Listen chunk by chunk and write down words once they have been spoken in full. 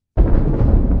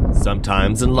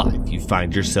Sometimes in life you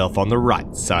find yourself on the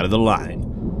right side of the line,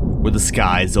 where the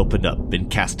skies open up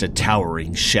and cast a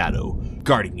towering shadow,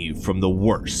 guarding you from the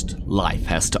worst life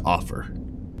has to offer.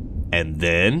 And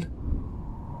then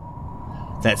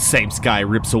that same sky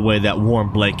rips away that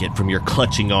warm blanket from your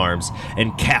clutching arms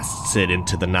and casts it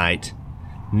into the night.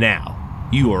 Now,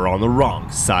 you are on the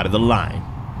wrong side of the line.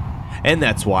 And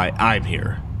that's why I'm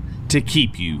here, to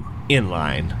keep you in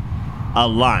line. A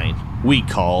line we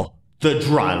call the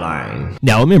Dry Line.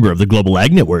 Now a member of the Global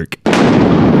Ag Network.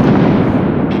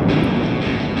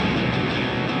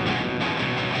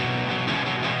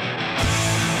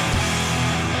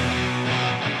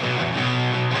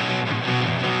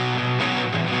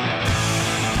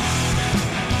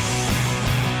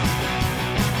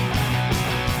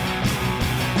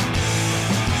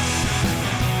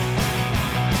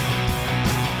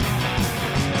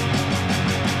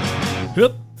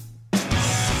 Yep.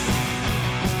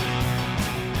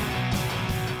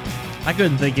 I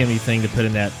couldn't think of anything to put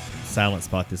in that silent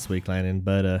spot this week, Landon,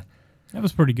 but that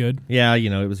was pretty good. Yeah, you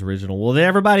know, it was original. Well, then,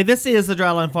 everybody, this is the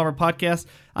Dryline Farmer Podcast.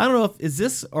 I don't know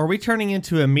if are we turning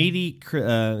into a meaty?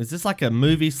 Is this like a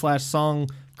movie/song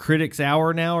critics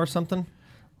hour now or something?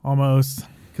 Almost,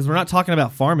 because we're not talking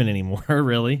about farming anymore,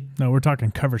 really. No, we're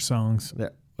talking cover songs.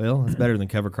 Well, it's better than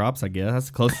cover crops, I guess. That's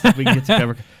the closest we can get to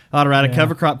cover. I ought to write a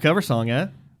cover crop cover song, eh?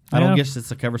 I don't guess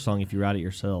it's a cover song if you write it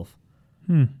yourself.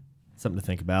 Something to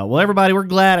think about. Well, everybody, we're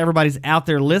glad everybody's out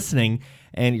there listening,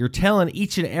 and you're telling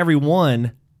each and every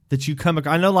one that you come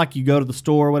across. I know, like, you go to the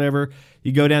store or whatever,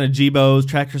 you go down to Gebo's,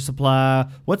 Tractor Supply.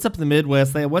 What's up in the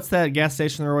Midwest? What's that gas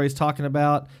station they're always talking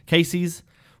about? Casey's,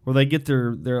 where they get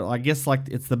their I guess, like,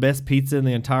 it's the best pizza in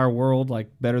the entire world,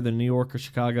 like, better than New York or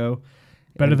Chicago.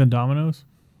 Better than Domino's?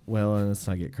 Well, let's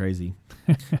not get crazy.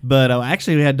 But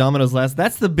actually, we had Domino's last.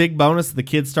 That's the big bonus of the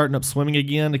kids starting up swimming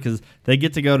again, because they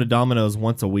get to go to Domino's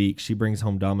once a week. She brings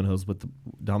home Domino's with the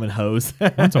Domino's.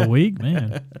 Once a week?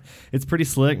 Man. It's pretty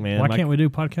slick, man. Why can't we do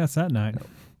podcasts that night?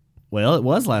 Well, it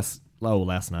was last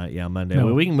night. Yeah, Monday. No.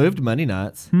 Well, we can move to Monday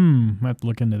nights. I have to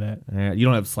look into that. You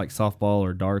don't have, like, softball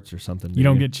or darts or something, You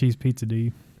don't get cheese pizza, do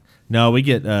you? No, we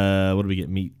get, what do we get?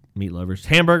 Meat lovers.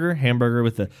 Hamburger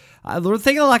with the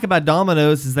thing I like about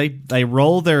Domino's is they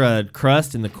roll their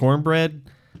crust in the cornbread.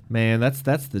 Man, that's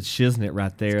the shiznit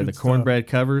right there. The cornbread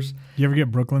covers. You ever get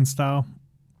Brooklyn style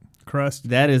crust?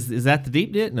 Is that the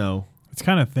deep dip? No. It's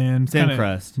kind of thin. Thin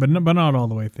crust. But not all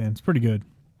the way thin. It's pretty good.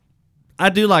 I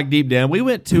do like deep down. We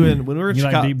went to when we were in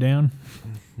Chicago. You like deep down?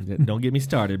 Don't get me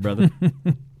started, brother.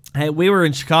 Hey, we were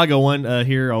in Chicago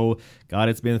here. Oh God,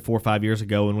 it's been 4 or 5 years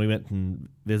ago when we went and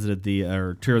visited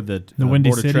toured the Windy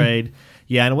Board City? of Trade.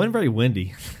 Yeah, and it wasn't very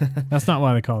windy. That's not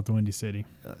why they call it the Windy City.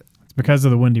 It's because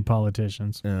of the windy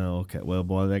politicians. Oh, okay. Well,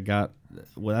 boy,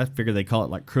 I figured they call it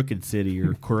like Crooked City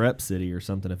or Corrupt City or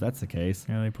something if that's the case.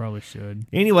 Yeah, they probably should.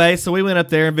 Anyway, so we went up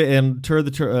there and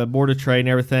toured the Board of Trade and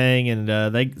everything, and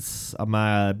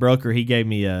my broker, he gave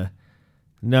me a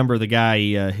number of the guy,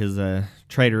 his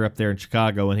trader up there in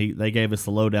Chicago, and they gave us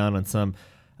the lowdown on some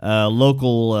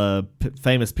local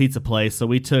famous pizza place. So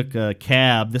we took a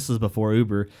cab. This was before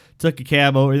Uber. Took a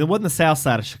cab over. It wasn't the south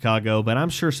side of Chicago, but I'm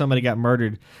sure somebody got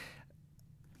murdered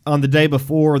on the day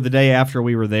before or the day after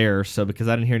we were there. So because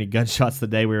I didn't hear any gunshots the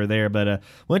day we were there, but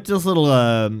went to this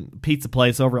little pizza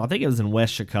place over. I think it was in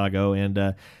West Chicago,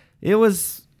 and it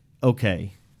was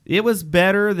okay. It was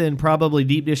better than probably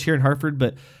Deep Dish here in Hartford,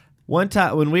 but one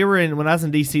time when I was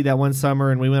in D.C. that one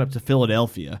summer, and we went up to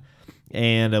Philadelphia,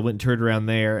 and I went and toured around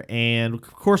there. And of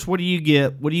course, what do you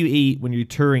get? What do you eat when you're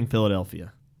touring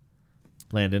Philadelphia,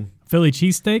 Landon? Philly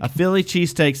cheesesteak? A Philly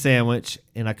cheesesteak sandwich,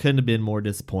 and I couldn't have been more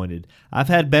disappointed. I've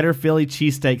had better Philly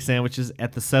cheesesteak sandwiches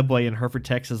at the Subway in Hereford,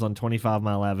 Texas on 25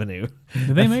 Mile Avenue.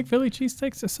 Do they make Philly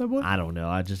cheesesteaks at Subway? I don't know.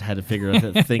 I just had to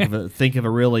think of a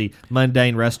really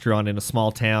mundane restaurant in a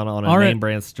small town on a name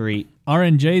brand street.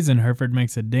 R&J's in Hereford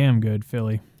makes a damn good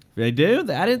Philly. They do?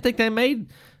 I didn't think they made...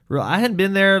 I hadn't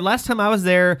been there. Last time I was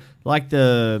there, like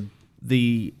the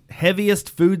heaviest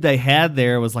food they had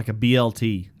there was like a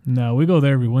BLT. No, we go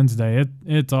there every Wednesday.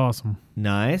 It's awesome.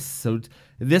 Nice. So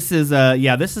this is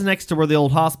this is next to where the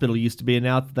old hospital used to be, and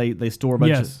now they store a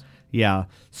bunch of... Yeah.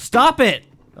 Stop it!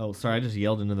 Oh, sorry, I just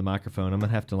yelled into the microphone. I'm going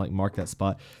to have to mark that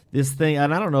spot. This thing,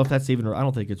 and I don't know if that's even... I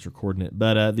don't think it's recording it,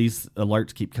 but these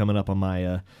alerts keep coming up on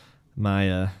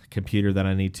my computer that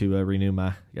I need to renew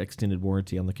my extended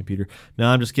warranty on the computer. No,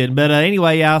 I'm just kidding. But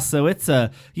anyway, yeah, so it's...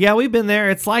 we've been there.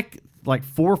 It's like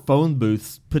 4 phone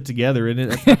booths put together,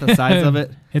 and that's not the size of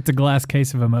it. It's a glass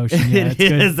case of emotion. Yeah, it is,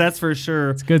 good. That's for sure.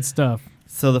 It's good stuff.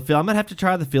 So I'm gonna have to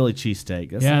try the Philly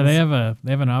cheesesteak. They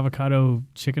have an avocado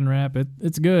chicken wrap.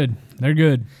 It's good. They're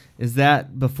good. Is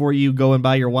that before you go and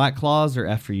buy your White Claws or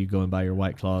after you go and buy your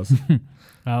White Claws?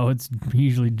 Oh, it's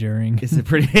usually during. Is it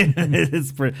pretty?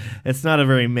 It's not a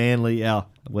very manly. Yeah.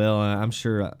 Well, I'm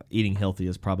sure eating healthy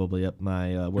is probably up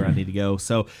my where I need to go.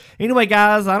 So anyway,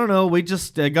 guys, I don't know. We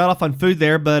just got off on food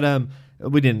there, but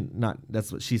we didn't. Not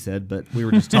that's what she said, but we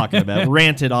were just talking about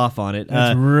ranted off on it.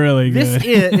 That's really good. This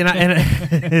is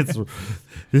it's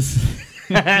this.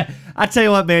 I tell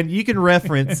you what, man, you can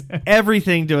reference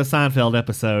everything to a Seinfeld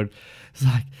episode. It's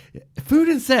like food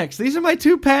and sex. These are my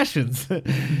two passions.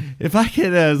 If I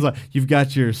could, it's like, you've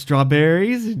got your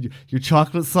strawberries and your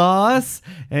chocolate sauce,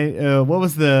 and what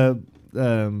was the?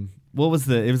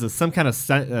 It was some kind of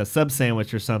sub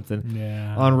sandwich or something.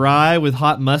 Yeah. On rye with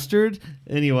hot mustard.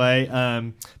 Anyway,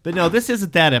 but no, this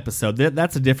isn't that episode.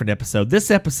 That's a different episode. This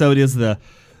episode is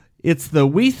it's the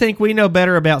we think we know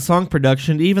better about song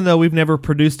production, even though we've never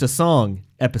produced a song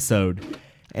episode.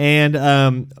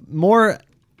 And more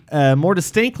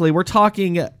distinctly, we're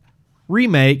talking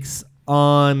remakes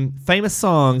on famous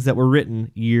songs that were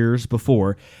written years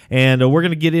before. And we're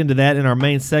going to get into that in our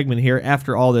main segment here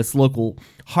after all this local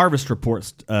harvest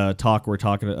reports talk we're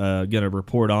going to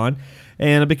report on.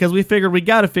 And because we figured we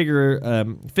got to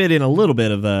fit in a little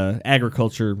bit of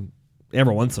agriculture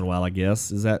every once in a while, I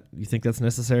guess. You think that's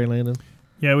necessary, Landon?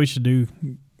 Yeah, we should do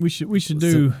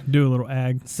a little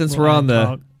ag. Since we're on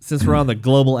the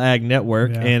Global Ag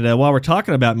Network, Yeah. and while we're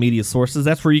talking about media sources,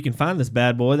 that's where you can find this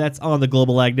bad boy. That's on the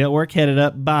Global Ag Network, headed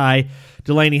up by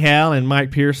Delaney Howell and Mike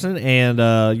Pearson, and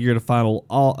you're going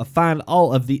to find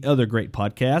all of the other great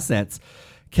podcasts. That's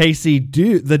Casey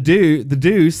the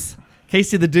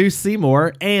Deuce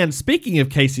Seymour, and speaking of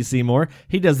Casey Seymour,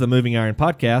 he does the Moving Iron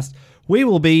podcast. We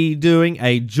will be doing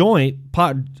a joint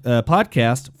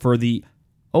podcast for the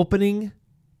opening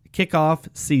kickoff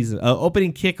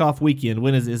weekend.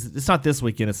 When it's not this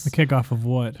weekend. It's The kickoff of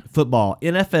what? football,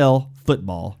 NFL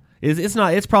football.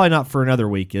 It's probably not for another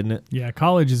week, isn't it? Yeah,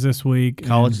 college is this week.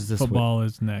 College and is this football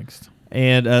is next.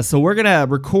 And so we're gonna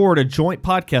record a joint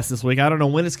podcast this week. I don't know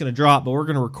when it's gonna drop, but we're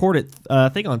gonna record it. I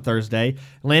think on Thursday.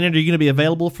 Landon, are you gonna be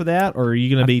available for that, or are you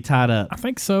gonna be tied up? I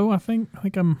think so. I think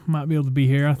I might be able to be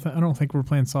here. I don't think we're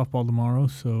playing softball tomorrow,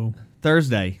 so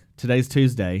Thursday. Today's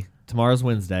Tuesday. Tomorrow's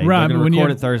Wednesday. Right, We're but gonna when you record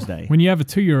have- it Thursday. when you have a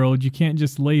 2-year-old, you can't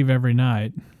just leave every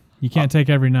night. You can't take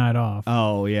every night off.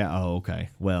 Oh yeah. Oh okay.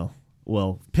 Well,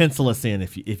 pencil us in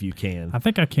if you can. I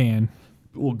think I can.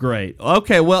 Well, great.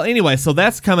 Okay, well, anyway, so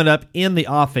that's coming up in the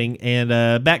offing.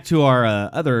 And back to our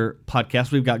other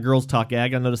podcast. We've got Girls Talk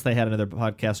Ag. I noticed they had another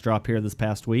podcast drop here this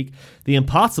past week. The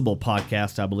Impossible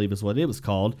Podcast, I believe is what it was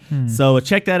called. So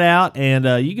check that out. And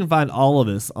you can find all of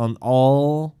us on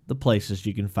all the places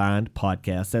you can find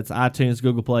podcasts. That's iTunes,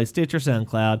 Google Play, Stitcher,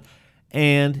 SoundCloud,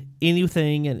 and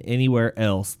anything and anywhere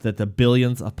else that the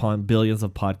billions upon billions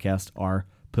of podcasts are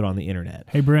put on the internet.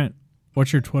 Hey, Brent,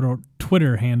 what's your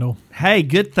Twitter handle? Hey,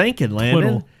 good thinking, Landon.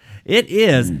 Twiddle. It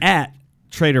is at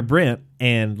Trader Brent.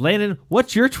 And Landon,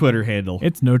 what's your Twitter handle?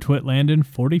 It's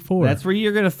NoTwitLandon44. That's where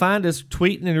you're going to find us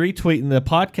tweeting and retweeting the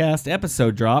podcast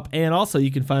episode drop. And also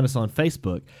you can find us on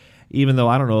Facebook. Even though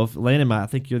I don't know if Landon I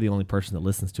think you're the only person that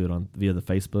listens to it via the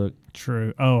Facebook.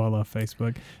 True. Oh, I love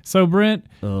Facebook. So, Brent,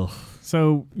 Ugh.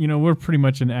 we're pretty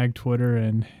much in ag Twitter,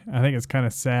 and I think it's kind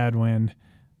of sad when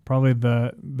probably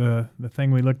the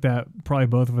thing we looked at, probably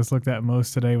both of us looked at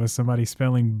most today, was somebody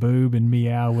spelling boob and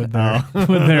meow with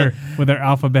their with their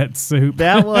alphabet soup.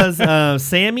 That was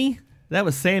Sammy. That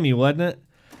was Sammy, wasn't it?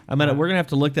 We're gonna have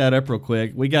to look that up real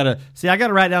quick. I gotta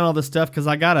write down all this stuff because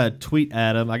I gotta tweet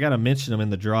at him. I gotta mention him in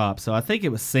the drop. So I think it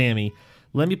was Sammy.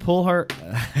 Let me pull her.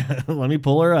 Let me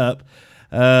pull her up.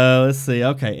 Let's see.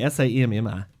 Okay,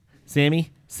 Sammi.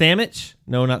 Sammy Sandwich?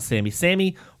 No, not Sammy.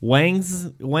 Sammy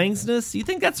Wangsness. You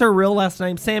think that's her real last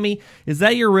name? Sammy, is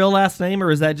that your real last name,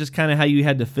 or is that just kind of how you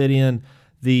had to fit in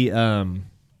the? I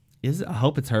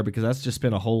hope it's her because that's just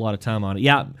spent a whole lot of time on it.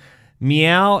 Yeah,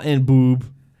 meow and boob.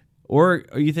 Or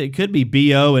you think it could be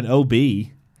B-O and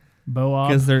O-B. Boa.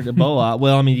 Because they're the Boa.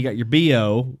 Well, I mean, you got your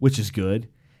B-O, which is good,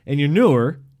 and your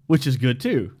newer, which is good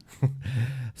too.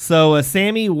 So,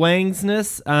 Sammy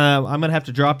Wangsness, I'm going to have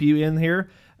to drop you in here.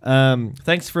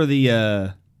 Thanks for the,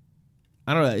 I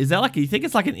don't know, is that like, you think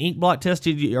it's like an ink blot test, or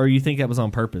you think that was on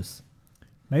purpose?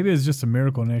 Maybe it was just a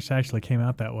miracle and it actually came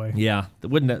out that way. Yeah.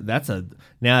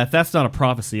 Now, if that's not a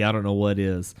prophecy, I don't know what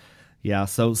is. Yeah,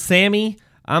 so Sammy,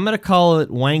 I'm going to call it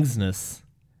Wangsness.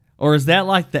 Or is that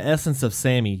like the essence of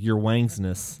Sammy, your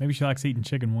Wangsness? Maybe she likes eating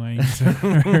chicken wings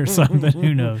or something.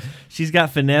 Who knows? She's got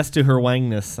finesse to her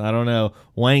Wangness. I don't know.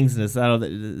 Wangsness.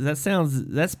 Is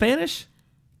that Spanish?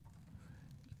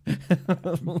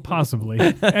 Possibly.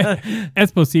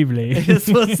 Es posible. Es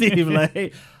posible.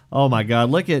 Oh my God!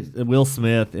 Look at Will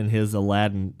Smith in his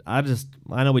Aladdin. I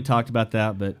know we talked about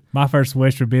that, but My first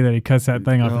wish would be that he cuts that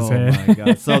thing off his head. Oh my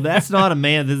God! So that's not a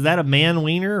man. Is that a man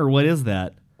wiener or what is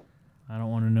that? I don't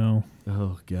want to know.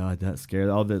 Oh God, that scared.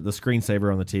 Oh, the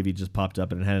screensaver on the TV just popped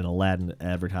up and it had an Aladdin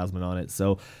advertisement on it.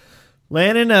 So,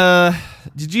 Landon,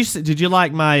 did you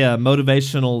like my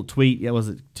motivational tweet? Yeah, was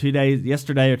it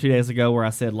yesterday or 2 days ago, where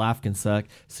I said life can suck,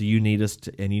 so you need us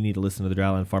to, and you need to listen to the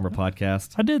Dryland Farmer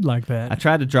podcast. I did like that. I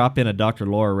tried to drop in a Dr.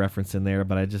 Laura reference in there,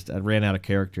 but I ran out of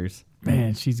characters.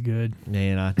 Man, she's good.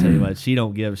 Man, I tell you what,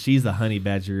 she's the honey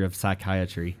badger of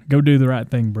psychiatry. Go do the right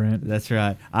thing, Brent. That's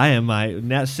right.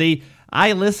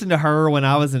 I listened to her when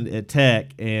I was at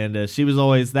Tech, and she was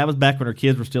always, that was back when her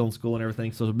kids were still in school and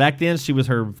everything. So back then, she was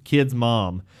her kid's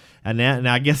mom, and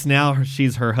I guess now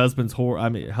she's her husband's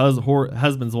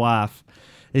husband's wife.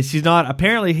 And she's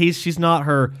not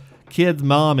her kid's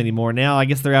mom anymore. Now I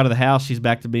guess they're out of the house. She's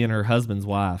back to being her husband's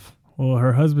wife. Well,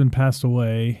 her husband passed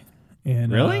away,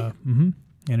 and really,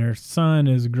 and her son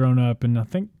is grown up, and I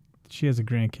think she has a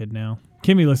grandkid now.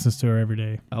 Kimmy listens to her every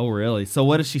day. Oh, really? So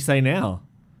what does she say now?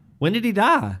 When did he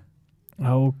die?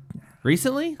 Oh,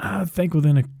 recently? I think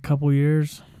within a couple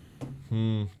years.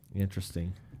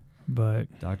 Interesting.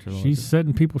 But Dr. she's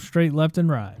setting people straight left and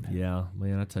right. Yeah,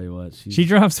 man, I tell you what. She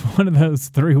drives one of those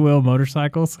 3-wheel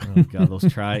motorcycles. Oh, God, those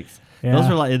trikes. Yeah.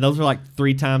 Those are like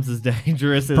 3 times as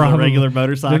dangerous as a regular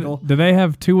motorcycle. Do they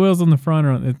have 2 wheels on the front,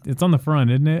 or it's on the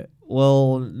front, isn't it?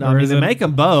 Well, no, I mean, they make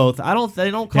them both.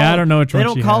 They don't call. Yeah, I don't know which one. They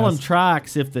don't call them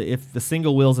trikes if the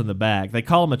single wheel's in the back. They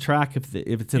call them a trike if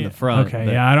it's in the front. Okay,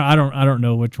 but, yeah, I don't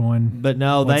know which one. But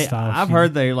no, I've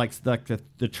heard they like the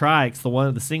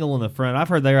trikes, the single in the front. I've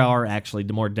heard they are actually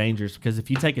more dangerous because if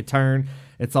you take a turn,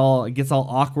 it gets all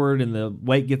awkward and the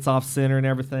weight gets off center and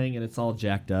everything, and it's all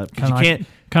jacked up.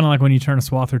 Kind of like when you turn a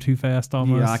swather too fast,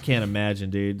 almost. Yeah, I can't imagine,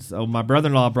 dude. So my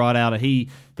brother-in-law brought out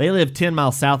they live 10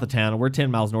 miles south of town, and we're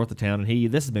 10 miles north of town,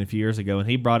 and this has been a few years ago, and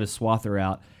he brought his swather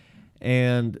out,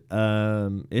 and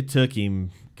it took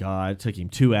him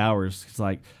 2 hours.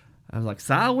 I was like,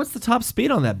 Si, what's the top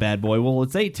speed on that bad boy? Well,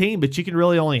 it's 18, but you can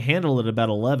really only handle it about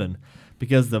 11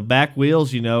 because the back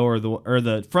wheels, or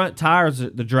the front tires,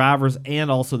 the drivers,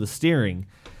 and also the steering.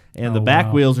 And the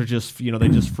back wheels are just, they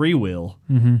just freewheel,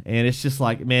 and it's just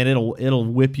like, man, it'll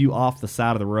whip you off the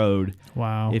side of the road.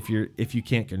 Wow! If you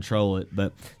can't control it.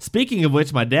 But speaking of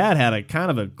which, my dad had a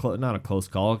kind of not a close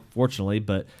call, fortunately,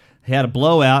 but he had a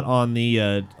blowout on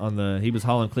the he was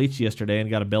hauling cleats yesterday and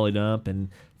got a belly dump, and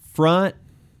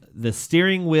the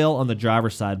steering wheel on the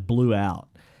driver's side blew out.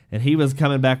 And he was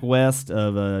coming back west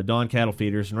of Dawn Cattle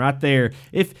Feeders, and right there,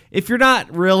 if you're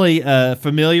not really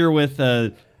familiar with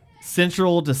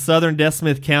central to southern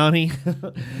DeSmith County,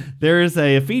 there is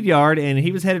a feed yard, and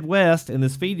he was headed west, and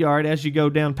this feed yard, as you go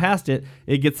down past it,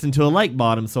 it gets into a lake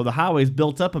bottom, so the highway's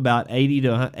built up about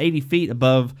 80 feet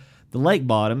above the lake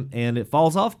bottom, and it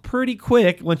falls off pretty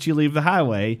quick once you leave the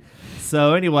highway.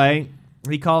 So anyway,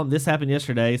 this happened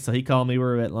yesterday, so he called me, we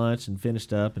were at lunch and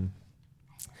finished up, and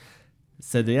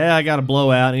said, yeah, I got a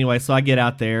blowout. Anyway, so I get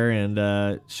out there,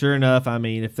 and sure enough, I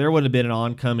mean, if there wouldn't have been an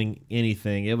oncoming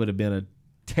anything, it would have been a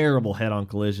terrible head-on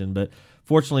collision, but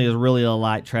fortunately it was really a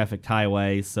light trafficked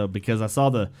highway, so because I saw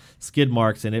the skid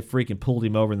marks and it freaking pulled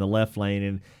him over in the left lane,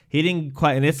 and he didn't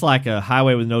quite, and it's like a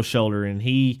highway with no shoulder, and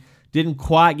he didn't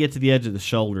quite get to the edge of the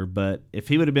shoulder, but if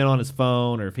he would have been on his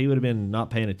phone or if he would have been not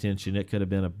paying attention, it could have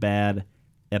been a bad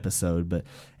episode.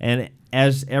 And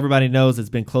as everybody knows, it's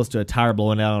been close to a tire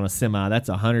blowing out on a semi. That's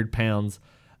 100 pounds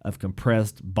of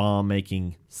compressed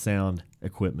bomb-making sound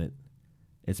equipment.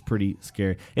 It's pretty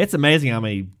scary. It's amazing how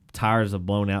many tires have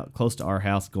blown out close to our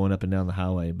house going up and down the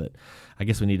highway, but I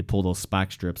guess we need to pull those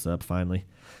spike strips up finally.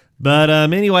 But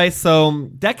anyway,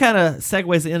 so that kind of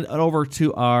segues over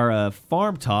to our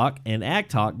farm talk and ag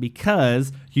talk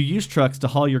because you use trucks to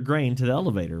haul your grain to the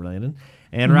elevator, Landon.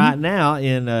 And right now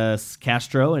in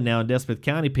Castro and now in DeSmith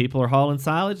County, people are hauling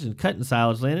silage and cutting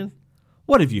silage, Landon.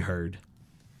 What have you heard?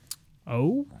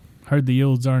 Oh, heard the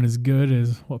yields aren't as good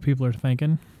as what people are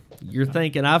thinking. You're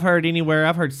thinking, I've heard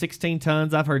 16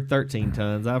 tons, I've heard 13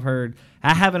 tons, I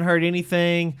haven't heard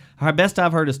anything. Our best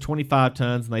I've heard is 25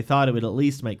 tons, and they thought it would at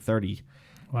least make 30.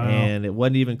 Wow. And it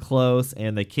wasn't even close,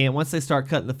 and once they start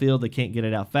cutting the field, they can't get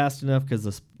it out fast enough because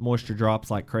the moisture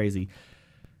drops like crazy.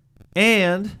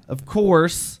 And, of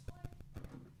course,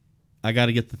 I got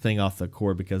to get the thing off the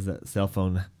cord because that cell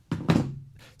phone.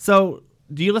 So,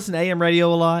 do you listen to AM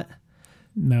radio a lot?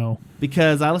 No.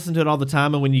 Because I listen to it all the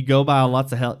time, and when you go by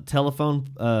lots of telephone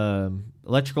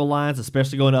electrical lines,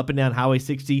 especially going up and down Highway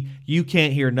 60, you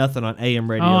can't hear nothing on AM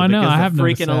radio. Oh, I know. Because I have the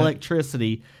noticed freaking that.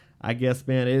 electricity I guess,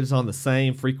 man, it is on the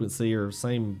same frequency or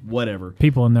same whatever.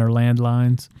 People in their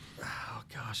landlines. Oh,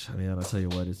 gosh. I mean, I'll tell you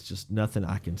what, it's just nothing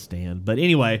I can stand. But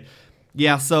anyway,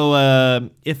 yeah, so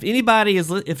if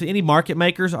any market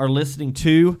makers are listening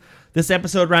to this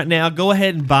episode right now, go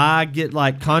ahead and get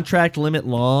like contract limit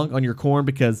long on your corn,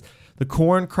 because the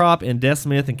corn crop in Des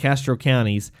Smith and Castro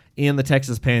counties in the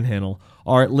Texas Panhandle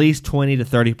are at least 20 to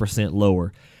 30%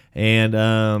 lower. And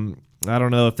I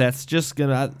don't know if that's just going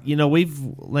to,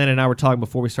 Lana and I were talking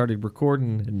before we started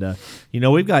recording, and,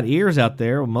 we've got ears out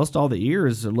there. Most all the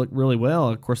ears look really well.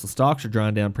 Of course, the stalks are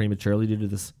drying down prematurely due to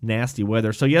this nasty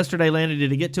weather. So yesterday, Lana,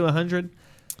 did it get to 100?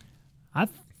 I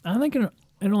think it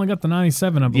only got to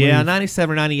 97, I believe. Yeah,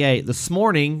 97 or 98. This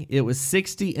morning, it was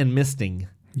 60 and misting.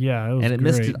 Yeah, it was and it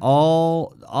great. missed it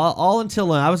all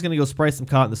until I was going to go spray some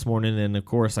cotton this morning, and of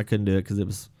course I couldn't do it because it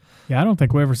was. Yeah, I don't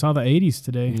think we ever saw the 80s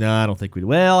today. No, I don't think we did.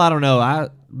 Well, I don't know.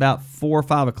 About 4 or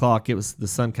 5 o'clock, the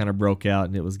sun kind of broke out,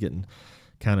 and it was getting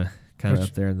kind of up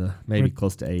there in the maybe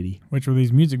close to 80. Which were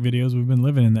these music videos? We've been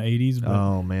living in the 80s. But.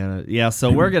 Oh man, yeah.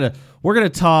 So we're gonna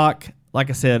talk. Like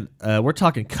I said, we're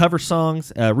talking cover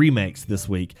songs, remakes this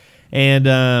week, and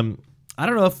I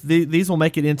don't know if these will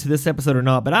make it into this episode or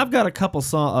not, but I've got a couple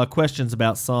questions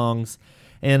about songs,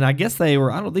 and I guess these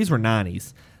were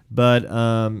 90s, but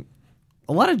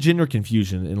a lot of gender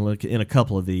confusion in a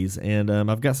couple of these, and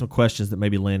I've got some questions that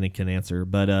maybe Landon can answer.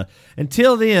 But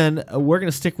until then, we're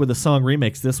going to stick with the song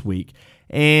remix this week,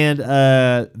 and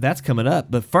that's coming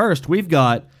up. But first, we've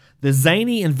got the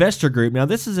Zany Investor Group. Now,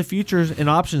 this is a futures and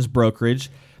options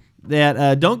brokerage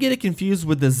that don't get it confused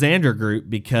with the Xander Group,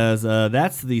 because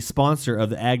that's the sponsor of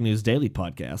the Ag News Daily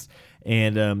podcast.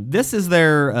 And this is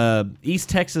their East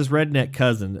Texas redneck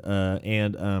cousin.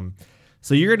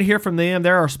 So you're going to hear from them.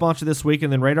 They're our sponsor this week.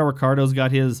 And then Radar Ricardo's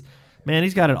got he's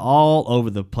got it all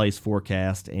over the place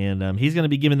forecast. And he's going to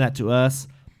be giving that to us.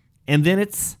 And then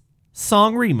it's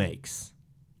song remakes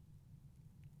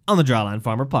on the Dryline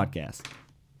Farmer podcast.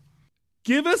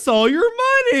 Give us all your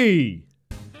money!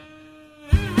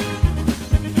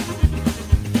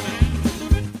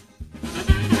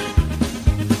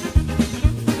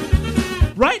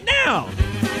 Right now!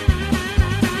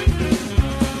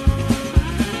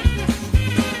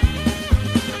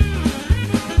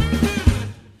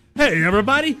 Hey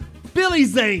everybody, Billy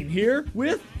Zane here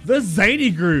with the Zany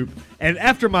Group. And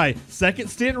after my second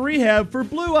stint in rehab for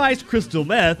blue ice crystal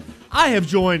meth, I have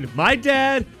joined my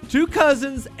dad, 2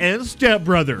 cousins, and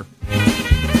stepbrother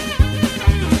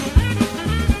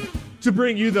to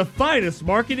bring you the finest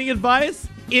marketing advice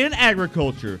in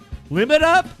agriculture. Limit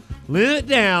up, limit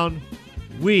down.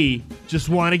 We just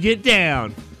want to get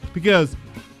down, because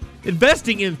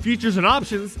investing in futures and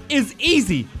options is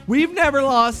easy. We've never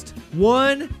lost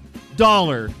 $1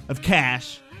 of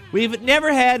cash. We've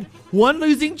never had one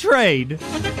losing trade.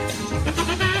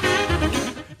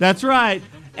 That's right.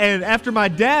 And after my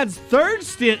dad's third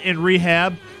stint in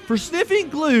rehab for sniffing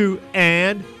glue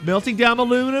and melting down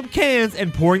aluminum cans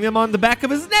and pouring them on the back of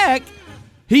his neck,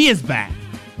 he is back.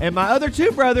 And my other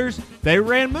 2 brothers, they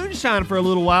ran moonshine for a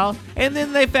little while, and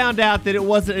then they found out that it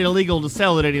wasn't illegal to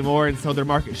sell it anymore, and so their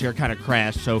market share kind of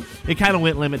crashed. So it kind of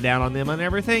went limit down on them and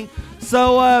everything.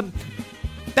 So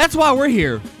that's why we're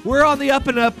here. We're on the up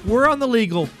and up. We're on the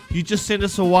legal. You just send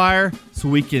us a wire so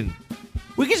we can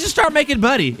just start making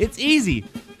money. It's easy.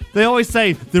 They always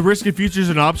say the risk of futures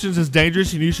and options is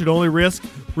dangerous and you should only risk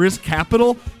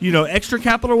capital, extra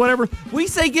capital or whatever. We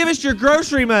say give us your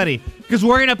grocery money, because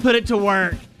we're going to put it to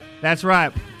work. That's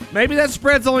right. Maybe that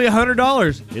spread's only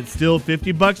 $100. It's still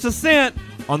 $50 a cent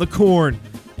on the corn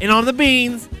and on the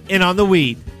beans and on the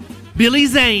wheat. Billy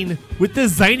Zane with the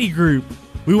Zany Group.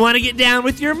 We want to get down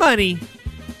with your money,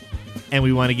 and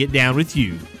we want to get down with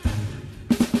you.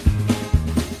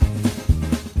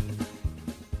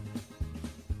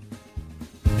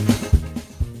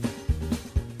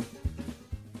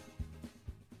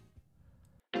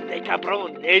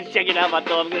 Hey, check it out,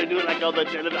 Mato. I'm going to do it like all the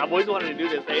television. I've always wanted to do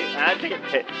this.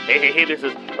 Hey, this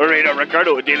is Radar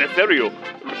Ricardo de la Serio,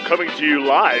 coming to you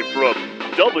live from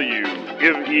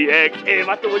WMEX. Hey,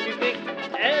 Mato, what do you think?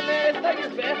 Hey, man, it's not your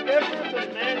best effort,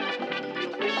 but, man,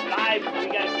 it's live, so we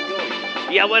got to keep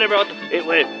going. Yeah, whatever.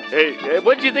 Hey,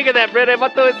 what did you think of that, Fred?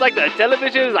 Mato, it's like the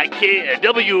television is like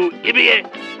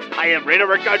WMEX. I am Radar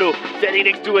Ricardo, standing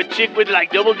next to a chick with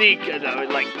like double D,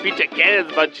 like pizza cans,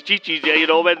 a bunch of chichis,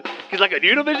 man. He's like a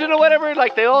Univision or whatever.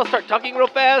 Like they all start talking real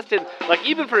fast, and like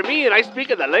even for me, and I speak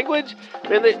in the language,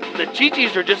 man, the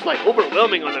chichis are just like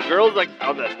overwhelming on the girls, like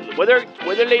on the weather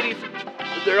ladies.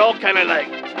 They're all kind of like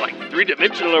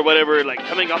 3-dimensional or whatever, like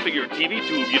coming off of your TV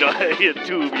tube,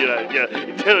 Yeah.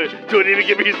 Don't even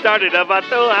get me started,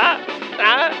 Vato,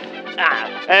 huh?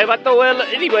 Hey, Vato, well,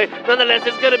 anyway, nonetheless,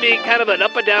 it's going to be kind of an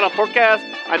up and down forecast.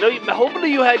 I know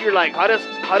hopefully you had your, like,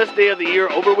 hottest day of the year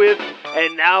over with,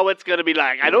 and now it's going to be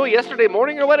like, I know yesterday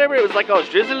morning or whatever, it was like all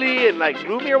drizzly and, like,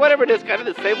 gloomy or whatever. It's kind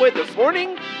of the same way this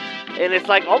morning, and it's,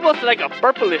 like, almost like a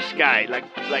purplish sky, like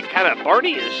kind of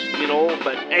Barney-ish, you know,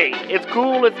 but, hey, it's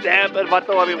cool, it's damp, and,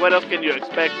 Vato, I mean, what else can you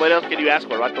expect? What else can you ask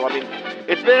for, Vato? I mean,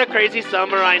 it's been a crazy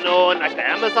summer, I know, and, like, the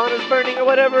Amazon is burning or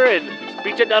whatever, and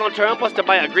Preacher Donald Trump wants to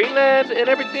buy a Greenland and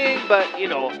everything, but, you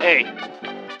know, hey,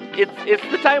 it's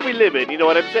the time we live in, you know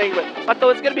what I'm saying? But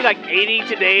Vato, it's going to be like 80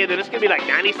 today, and then it's going to be like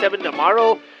 97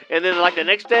 tomorrow, and then like the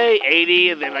next day 80,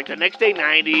 and then like the next day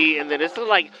 90, and then it's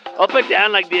like up and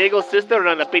down like Diego's sister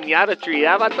on the piñata tree.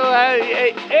 Huh, Vato?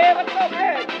 Hey, Vato,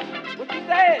 man, what you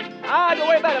saying? Don't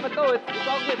worry about it, Vato, it's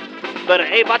all good. But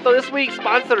hey, Vato, this week's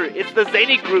sponsor, it's the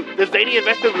Zany Group, the Zany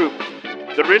Investor Group.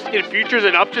 The risk in futures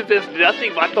and options is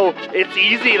nothing, Vato. It's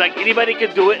easy, like anybody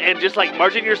can do it, and just like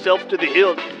margin yourself to the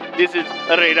hilt. This is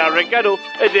Reina Ricardo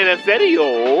de la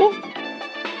Serio.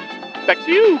 Back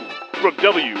to you from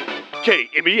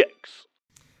WKMEX.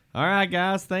 All right,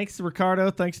 guys. Thanks,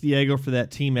 Ricardo. Thanks, Diego, for that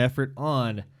team effort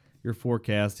on your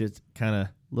forecast. It's kind of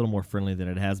a little more friendly than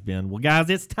it has been. Well, guys,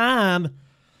 it's time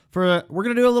for we're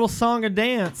going to do a little song and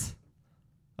dance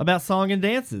about song and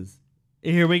dances.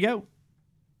 Here we go.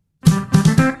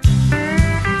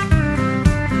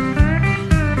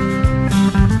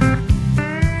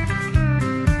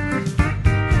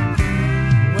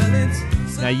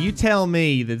 Now, you tell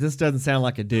me that this doesn't sound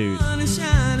like a dude,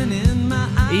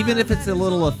 even if it's a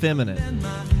little effeminate.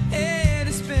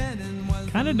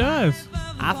 Kind of does.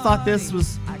 I thought this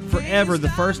was forever the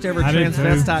first ever I did too.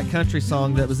 transvestite country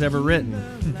song that was ever written,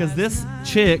 because this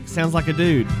chick sounds like a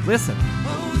dude. Listen.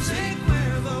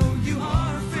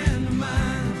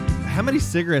 How many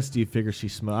cigarettes do you figure she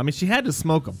smoked? I mean, she had to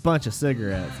smoke a bunch of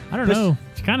cigarettes. I don't know.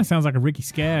 She kind of sounds like a Ricky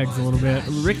Skaggs a little bit.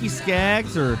 Ricky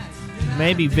Skaggs or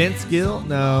maybe Vince Gill?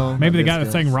 No. Maybe the guy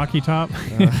that sang Rocky Top.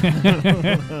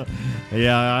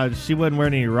 Yeah, she wasn't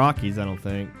wearing any Rockies, I don't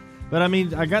think. But, I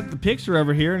mean, I got the picture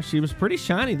over here, and she was pretty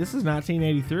shiny. This is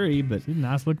 1983, but... She's a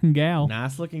nice-looking gal.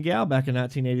 Nice-looking gal back in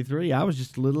 1983. I was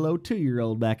just a little old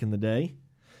 2-year-old back in the day.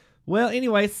 Well,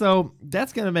 anyway, so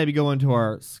that's going to maybe go into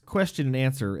our question and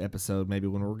answer episode, maybe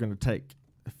when we're going to take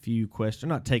a few questions.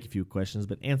 Not take a few questions,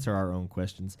 but answer our own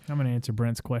questions. I'm going to answer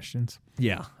Brent's questions.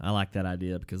 Yeah, I like that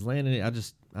idea because, Landon,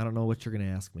 I don't know what you're going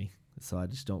to ask me, so I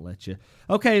just don't let you.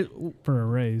 Okay. For a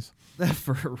raise.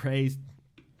 For a raise.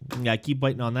 Yeah, I keep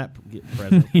waiting on that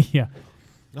present. Yeah.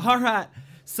 All right.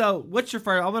 So, what's your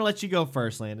first? I'm going to let you go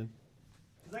first, Landon,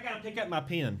 because I got to pick up my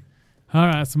pen. All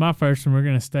right, so my first one, we're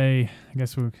going to stay, I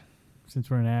guess since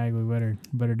we're in ag, we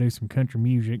better do some country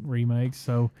music remakes.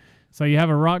 So you have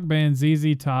a rock band,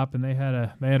 ZZ Top, and they had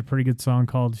a pretty good song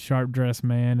called Sharp Dressed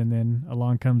Man, and then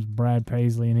along comes Brad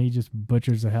Paisley, and he just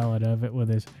butchers the hell out of it with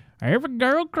his "Every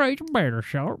girl crazy about a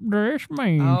sharp dressed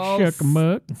man, shuck 'em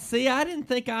up." See, I didn't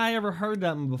think I ever heard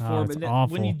that one before, it's but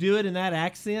awful. when you do it in that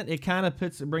accent, it kind of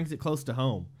brings it close to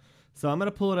home. So I'm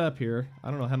gonna pull it up here. I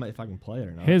don't know if I can play it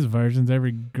or not. His version's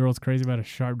 "Every girl's crazy about a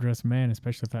sharp dressed man,"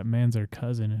 especially if that man's their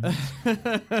cousin.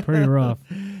 It's pretty rough.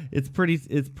 It's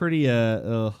pretty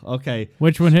okay.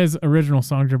 Which when his original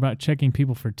songs are about checking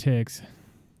people for ticks.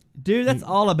 Dude, that's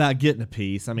all about getting a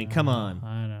piece. I mean, come on.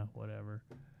 I know, whatever.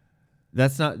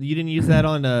 That's not. You didn't use that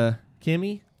on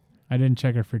Kimmy? I didn't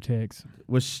check her for ticks.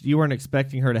 You weren't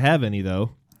expecting her to have any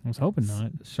though. I was hoping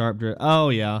not. Sharp dress. Oh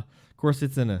yeah. Of course,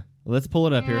 it's in a. Let's pull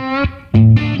it up here.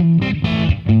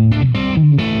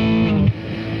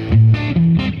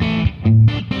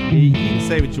 You can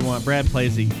say what you want. Brad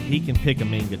plays. He can pick a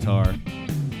mean guitar.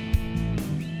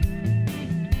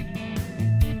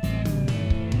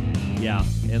 Yeah,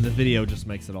 and the video just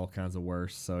makes it all kinds of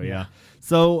worse. So yeah.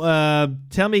 So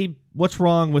tell me what's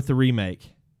wrong with the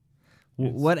remake.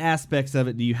 What aspects of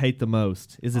it do you hate the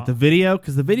most? Is it the video?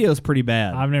 Because the video is pretty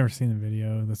bad. I've never seen the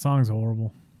video. The song's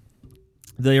horrible.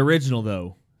 The original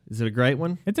though, is it a great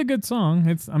one? It's a good song.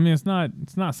 It's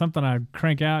not something I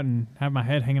crank out and have my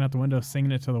head hanging out the window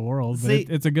singing it to the world. But See,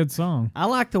 it's a good song. I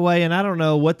like the way, and I don't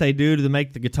know what they do to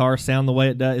make the guitar sound the way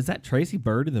it does. Is that Tracy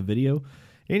Byrd in the video?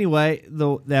 Anyway,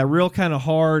 that real kind of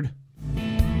hard.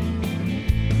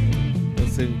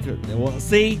 Well,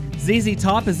 ZZ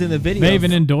Top is in the video. They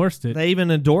even endorsed it.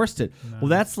 No. Well,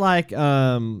 that's like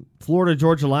Florida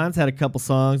Georgia Line's had a couple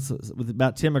songs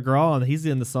about Tim McGraw, and he's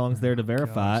in the songs there to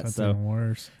verify it. That's So, even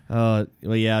worse. well,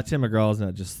 yeah, Tim McGraw is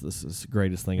not just the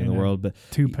greatest thing in the world, but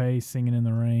Toupee singing in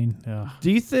the rain. Ugh.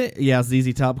 do you think? Yeah,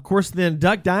 ZZ Top. Of course, then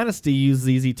Duck Dynasty used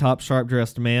ZZ Top "Sharp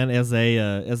Dressed Man" as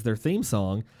their theme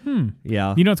song.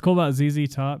 Yeah, You know what's cool about ZZ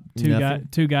Top? Nothing.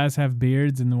 Two guys have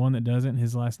beards, and the one that doesn't,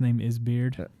 his last name is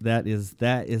Beard. that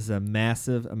is a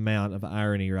massive amount of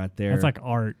irony right there. That's like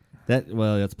art.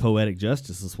 That's poetic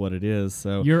justice is what it is.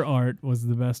 So Your art was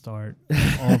the best art.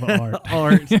 Of all the art.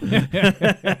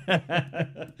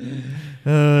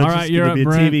 All right, you're up, be a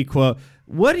Brent. TV quote.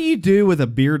 What do you do with a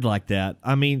beard like that?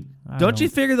 I mean, don't you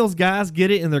figure those guys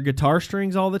get it in their guitar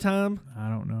strings all the time? I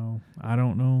don't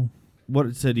know.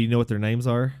 So do you know what their names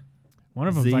are? One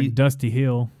of them's like Dusty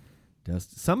Hill.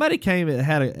 Somebody came and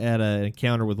had an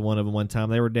encounter with one of them one time.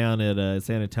 They were down at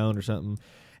San Antonio or something,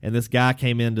 and this guy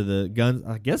came into the gun.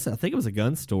 I think it was a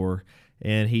gun store,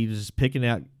 and he was just picking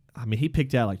out. I mean, he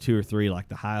picked out like 2 or 3 like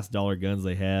the highest dollar guns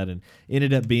they had, and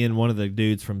ended up being one of the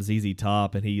dudes from ZZ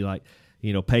Top, and he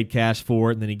paid cash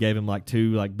for it, and then he gave him like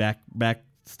 2 like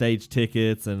backstage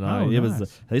tickets, and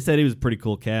nice. They said he was a pretty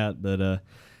cool cat, but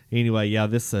anyway, yeah,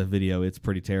 this video, it's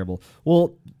pretty terrible.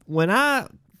 Well, when I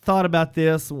thought about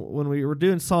this when we were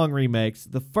doing song remakes,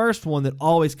 the first one that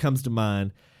always comes to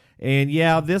mind, and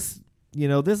yeah, this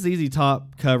ZZ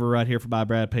Top cover right here by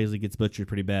Brad Paisley gets butchered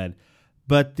pretty bad,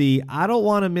 but the "I Don't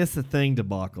Want to Miss a Thing"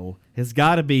 debacle has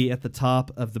got to be at the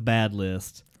top of the bad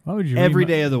list every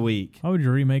day of the week. Why would you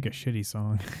remake a shitty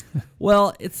song?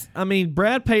 Well,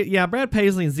 Brad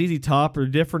Paisley and ZZ Top are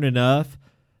different enough,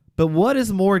 but what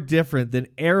is more different than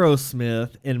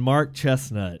Aerosmith and Mark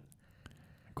Chestnut?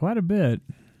 Quite a bit.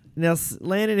 Now,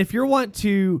 Landon, if you're wanting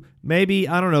to maybe,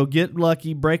 I don't know, get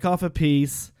lucky, break off a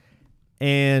piece,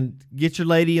 and get your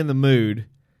lady in the mood,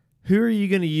 who are you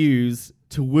going to use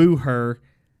to woo her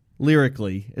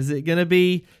lyrically? Is it going to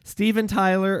be Steven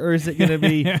Tyler, or is it going to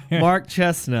be Mark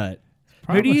Chestnut?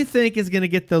 Probably. Who do you think is going to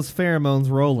get those pheromones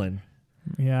rolling?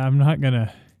 Yeah, I'm not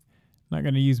gonna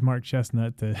use Mark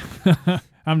Chestnut to.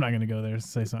 I'm not gonna go there to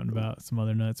say something about some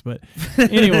other nuts, but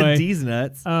anyway, These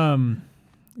nuts.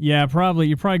 Yeah, probably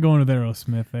you're probably going with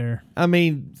Aerosmith there. I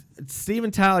mean,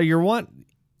 Steven Tyler,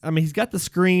 he's got the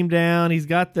scream down. He's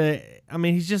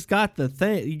just got the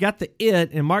thing. You got the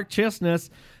it, and Mark Chestnut,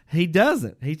 he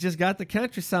doesn't. He's just got the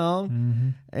country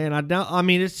song, and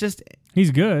it's just.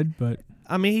 He's good, but.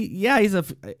 I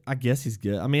guess he's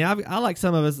good. I mean, I like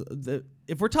some of his.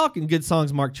 If we're talking good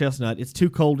songs, Mark Chestnut, it's Too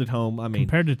Cold at Home. I mean,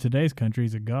 compared to today's country,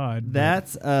 he's a god.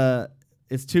 That's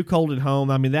it's Too Cold at Home.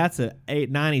 I mean, that's a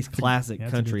 90s classic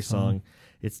country song.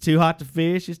 It's too hot to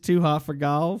fish. It's too hot for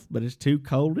golf, but it's too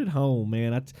cold at home,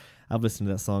 man. I've listened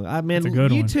to that song. It's a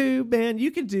good one. Too, man,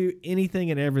 you can do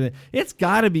anything and everything. It's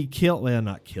got to be killed. Well,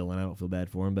 not killing. I don't feel bad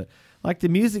for him, but like the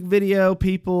music video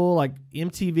people, like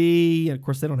MTV, and of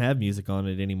course they don't have music on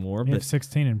it anymore. But but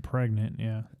 16 and pregnant,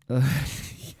 yeah.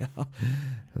 Yeah,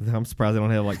 I'm surprised they don't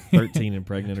have like 13 and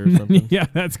pregnant or something. Yeah,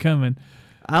 that's coming.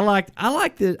 I like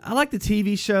the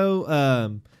TV show,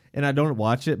 and I don't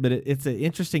watch it, but it's an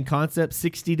interesting concept.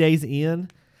 60 Days In,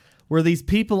 where these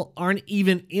people aren't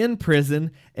even in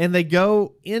prison, and they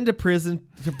go into prison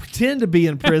to pretend to be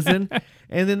in prison,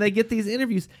 and then they get these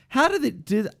interviews. How do they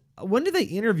do? When do they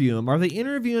interview them? Are they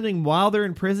interviewing them while they're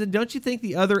in prison? Don't you think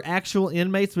the other actual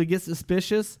inmates would get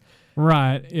suspicious?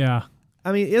 Right. Yeah.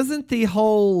 I mean, isn't the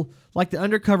whole, like the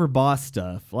undercover boss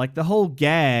stuff, like the whole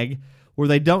gag where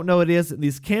they don't know it is,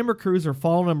 these camera crews are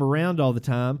following them around all the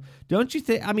time. Don't you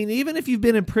think, I mean, even if you've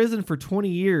been in prison for 20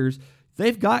 years,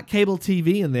 they've got cable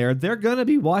TV in there. They're going to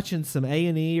be watching some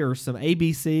A&E or some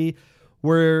ABC,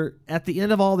 where at the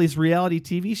end of all these reality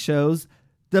TV shows,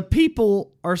 the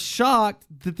people are shocked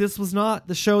that this was not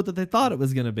the show that they thought it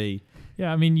was going to be.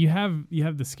 Yeah, I mean, you have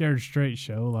the Scared Straight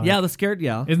show. Like, Yeah, the scared,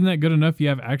 yeah. Isn't that good enough? You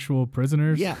have actual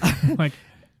prisoners. Yeah. Like,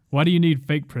 why do you need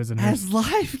fake prisoners? Has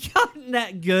life gotten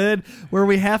that good where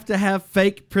we have to have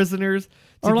fake prisoners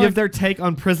to Or give like- their take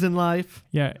on prison life?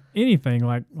 Yeah, anything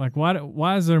like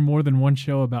why is there more than one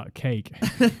show about cake?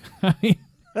 I mean,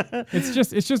 it's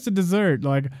just a dessert.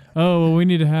 Like, oh, well, we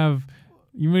need to have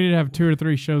 2 or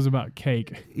 3 shows about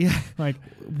cake. Yeah. Like,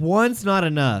 One's not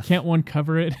enough. can't one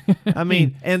cover it? I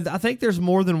mean, and I think there's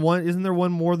more than one. Isn't there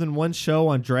more than one show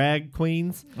on drag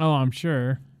queens? Oh, I'm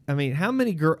sure. I mean, how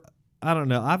many I don't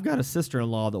know. I've got a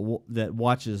sister-in-law that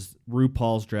watches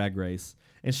RuPaul's Drag Race,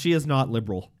 and she is not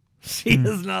liberal. She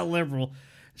is not liberal.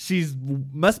 She's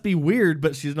must be weird,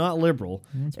 but she's not liberal.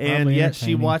 It's And probably yet she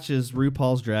entertaining. watches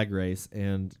RuPaul's Drag Race,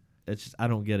 and It's just, I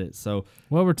don't get it. So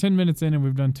Well, we're 10 minutes in and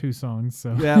we've done 2 songs.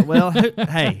 So yeah, well,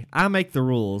 hey, I make the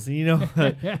rules. You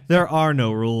know, there are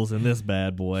no rules in this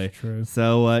bad boy. True.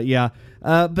 So yeah,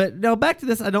 but no, back to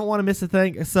this. I don't want to miss a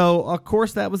thing. So of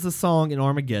course that was the song in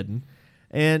Armageddon,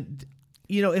 and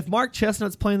you know if Mark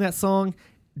Chestnut's playing that song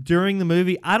during the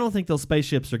movie, I don't think those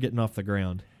spaceships are getting off the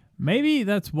ground. maybe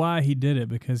that's why he did it,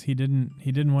 because he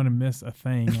didn't want to miss a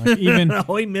thing. Like even No,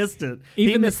 he missed it. He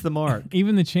Even missed the mark.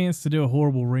 even the chance to do a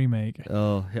horrible remake.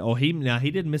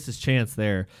 He didn't miss his chance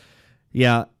there.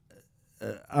 Yeah,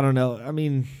 I don't know. I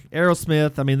mean,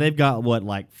 Aerosmith. I mean, they've got what,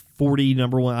 like 40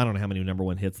 number one. I don't know how many number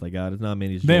one hits they got. It's not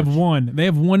many. As They have George. one. They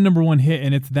have one number 1 hit,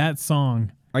 and it's that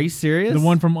song, Are you serious? the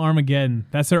one from Armageddon.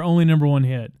 That's their only number 1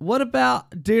 hit. What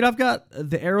about, dude? I've got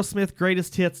the Aerosmith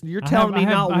greatest hits. You're telling me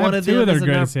not I have one of 2 them of their is a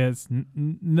greatest hits.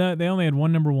 No, they only had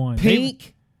one number 1.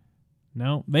 Pink.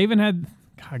 No, they even had.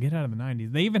 God, get out of the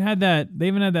 90s. They even had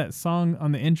that song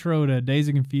on the intro to Days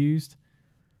of Confused.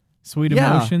 Sweet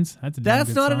Yeah. Emotions. That's a damn That's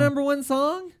good not song. a number one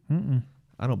song. Mm-mm.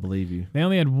 I don't believe you. They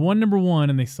only had one number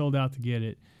 1, and they sold out to get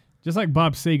it. Just like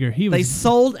Bob Seger, he was. They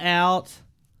sold out.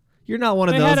 You're not one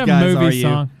of They those had a guys, movie are you?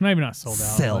 song. Maybe not sold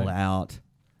out. Sell but out.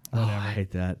 Oh, Whatever. I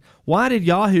hate that. Why did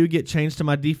Yahoo get changed to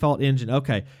my default engine?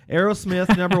 Okay,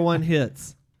 Aerosmith number 1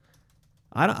 hits.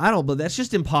 I don't. But that's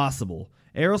just impossible.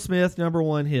 Aerosmith number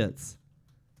 1 hits.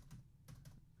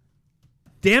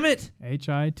 Damn it!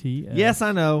 HITS. Yes,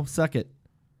 I know. Suck it.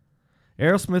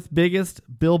 Aerosmith biggest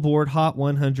Billboard Hot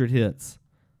 100 hits.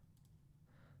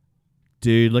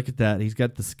 Dude, look at that. He's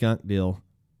got the skunk deal.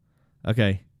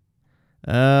 Okay.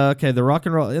 Okay, the Rock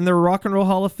and Roll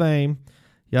Hall of Fame,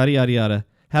 yada yada yada,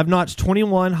 have notched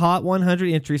 21 Hot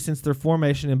 100 entries since their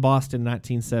formation in Boston in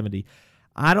 1970.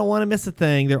 I don't want to miss a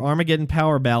thing. Their Armageddon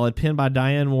power ballad, penned by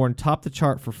Diane Warren, topped the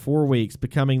chart for 4 weeks,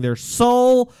 becoming their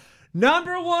sole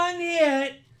number 1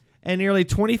 hit. And nearly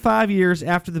 25 years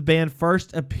after the band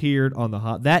first appeared on the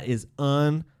Hot. That is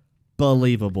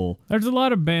unbelievable. There's a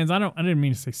lot of bands. I didn't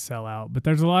mean to say sell out, but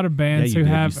there's a lot of bands Yeah, you who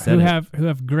did. You have said it. who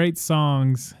have great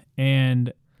songs,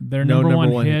 and their No number number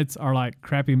one one hits are like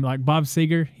crappy. Like Bob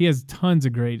Seger, he has tons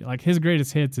of great. Like his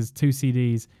greatest hits is 2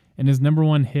 CDs, and his number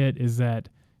 1 hit is that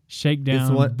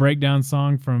shakedown breakdown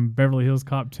song from Beverly Hills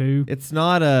Cop 2. It's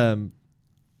not the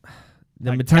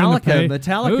Like, Turn the Metallica. Page.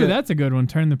 Metallica. Ooh, that's a good one.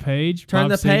 Turn the Page. Turn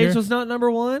Bob the Page Seger. was not number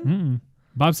 1. Mm-mm.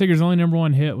 Bob Seger's only number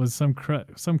 1 hit was some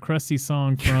crusty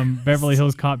song from Beverly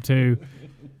Hills Cop 2.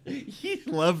 You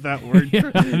love that word. Yeah,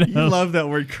 I You know. love that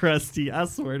word, crusty. I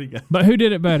swear to God. But who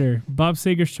did it better? Bob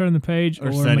Seger's Turn the Page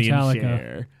or Sonny and Metallica?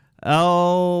 Cher.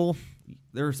 Oh,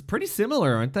 they're pretty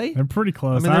similar, aren't they? They're pretty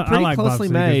close. I mean, they're pretty like closely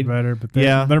Bob Seger's made. better, but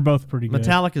Yeah. they're both pretty good.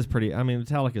 Metallica's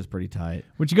pretty tight.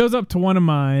 Which goes up to one of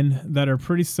mine that are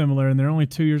pretty similar, and they're only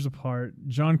 2 years apart.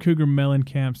 John Cougar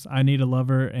Mellencamp's I Need a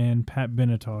Lover and Pat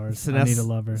Benatar's So I that's- Need a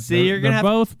Lover. see, you're gonna they're have-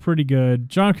 both pretty good.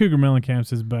 John Cougar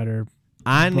Mellencamp's is better.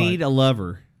 I But- Need a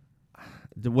Lover.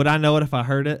 Would I know it if I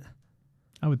heard it?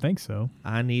 I would think so.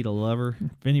 I Need a Lover.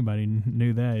 If anybody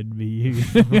knew that, it'd be you.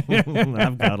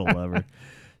 I've got a lover.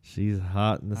 She's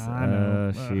hot in the I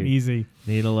know. shoot. Easy.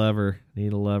 Need a lover.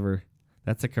 Need a lover.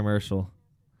 That's a commercial.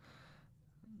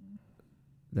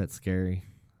 That's scary.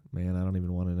 Man, I don't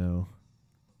even want to know.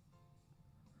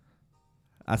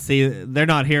 I see they're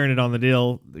not hearing it on the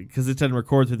deal because it doesn't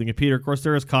record through the computer. Of course,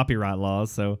 there is copyright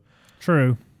laws, so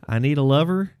True. I Need a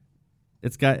Lover.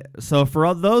 It's got, so for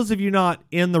all those of you not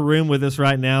in the room with us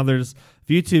right now, there's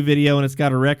a YouTube video and it's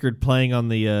got a record playing on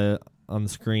the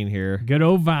screen here. Good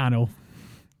old vinyl.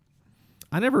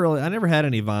 I never had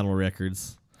any vinyl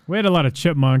records. We had a lot of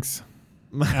Chipmunks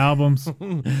albums.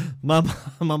 My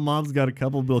mom's got a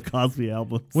couple Bill Cosby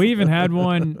albums. We even had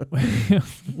one.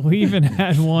 We even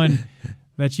had one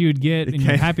that you would get in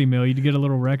your Okay. Happy Meal. You'd get a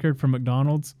little record from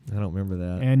McDonald's, I don't remember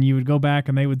that. and you would go back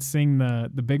and they would sing the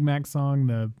Big Mac song,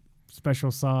 the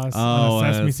special sauce, Oh, on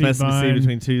a sesame seed bun.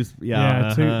 between two. Yeah,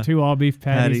 uh-huh. two all beef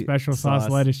patties, Patty special sauce,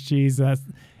 sauce. lettuce, cheese.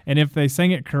 And if they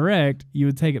sang it correct, you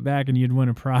would take it back and you'd win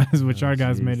a prize. Which Oh, our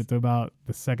guys jeez. made it to about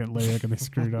the second lyric and they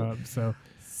screwed up. So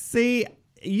See,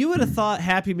 you would have thought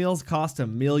Happy Meals cost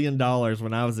 $1 million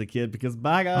when I was a kid because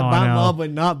by God, Oh, I my know. mom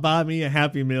would not buy me a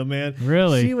Happy Meal, man.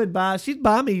 Really? She'd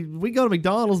buy me. We go to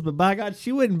McDonald's, but by God,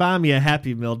 she wouldn't buy me a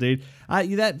Happy Meal, dude.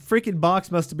 That freaking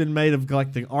box must have been made of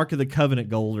like the Ark of the Covenant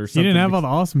gold or something. you didn't have all the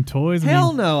awesome toys. I mean,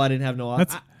 Hell no, I didn't have no.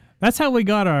 That's how we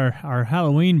got our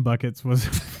Halloween buckets was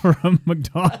from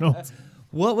McDonald's.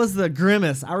 What was the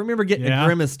Grimace? I remember getting Yeah. a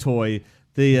Grimace toy,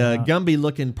 the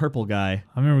Gumby-looking purple guy.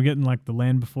 I remember getting like the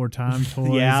Land Before Time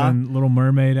toys Yeah. and Little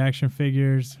Mermaid action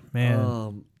figures.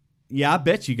 Man, Yeah, I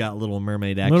bet you got Little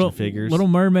Mermaid action figures. Little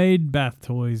Mermaid bath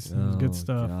toys. It was good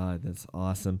stuff. God, that's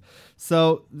awesome.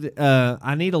 So,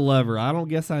 I Need a Lover. I don't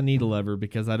guess I Need a Lover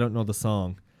because I don't know the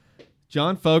song.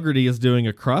 John Fogerty is doing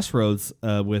a Crossroads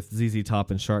with ZZ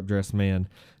Top and Sharp Dressed Man.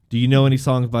 Do you know any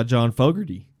songs by John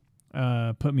Fogerty?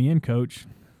 Put me in, Coach.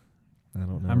 I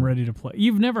don't know. I'm ready to play.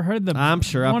 You've never heard I'm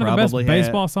sure I one probably of the best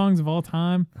baseball songs of all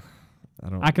time?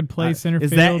 I could play center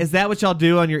field. Is that what y'all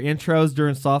do on your intros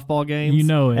during softball games? You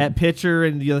know it. At pitcher,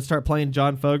 and you start playing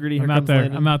John Fogerty. I'm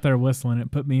out there whistling it.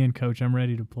 Put me in, Coach. I'm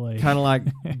ready to play. Kind of like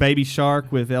Baby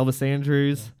Shark with Elvis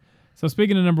Andrews. So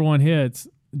speaking of number one hits,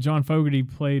 John Fogerty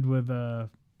played with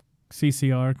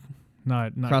CCR,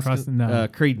 not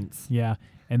Creedence. Yeah,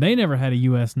 and they never had a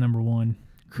U.S. number one.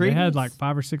 Creedence? They had like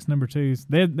 5 or 6 number twos.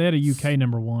 They had a UK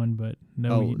number one, but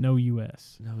no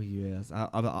U.S. No U.S. I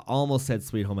almost said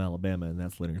Sweet Home Alabama, and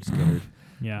that's Leonard Skinner.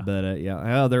 Yeah. But,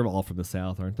 they're all from the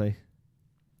South, aren't they?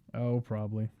 Oh,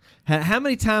 probably. How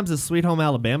many times has Sweet Home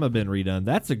Alabama been redone?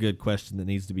 That's a good question that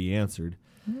needs to be answered.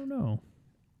 I don't know.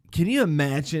 Can you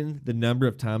imagine the number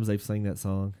of times they've sang that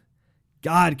song?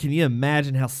 God, can you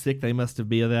imagine how sick they must have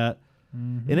been of that?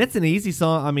 Mm-hmm. And it's an easy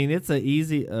song. I mean, it's an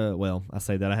easy. Well, I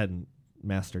say that I hadn't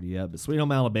mastered it yet, but Sweet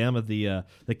Home Alabama, the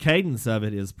cadence of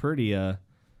it is pretty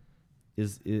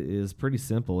is pretty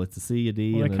simple. It's a C, a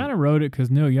D. Well, they kind of wrote it because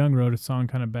Neil Young wrote a song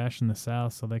kind of bashing the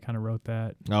South, so they kind of wrote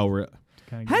that. Oh,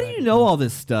 how do you know all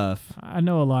this stuff? I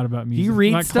know a lot about music. You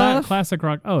read stuff? Classic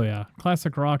rock. Oh yeah,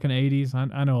 classic rock in the 80s.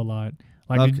 I know a lot.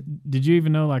 Like, did you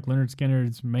even know like Leonard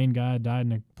Skinner's main guy died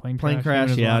in a plane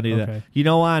crash? Yeah, I knew that. You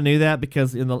know why I knew that?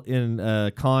 Because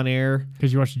in Con Air.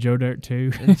 Because you watched Joe Dirt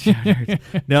too.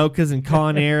 No, because in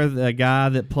Con Air, the guy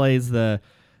that plays the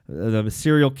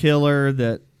serial killer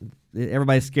that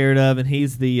everybody's scared of, and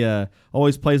he's the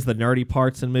always plays the nerdy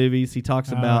parts in movies. He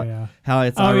talks about how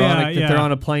it's ironic that they're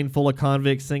on a plane full of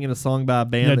convicts singing a song by a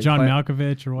band. Yeah, John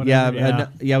Malkovich or whatever.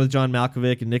 Yeah, with John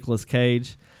Malkovich and Nicolas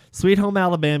Cage. Sweet Home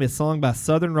Alabama is sung by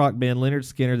Southern rock band Leonard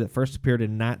Skinner that first appeared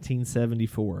in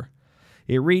 1974.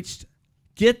 It reached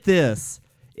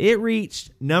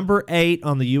number 8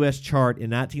 on the U.S. chart in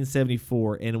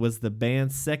 1974 and was the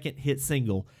band's second hit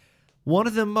single. One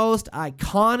of the most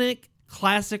iconic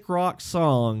classic rock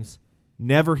songs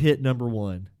never hit number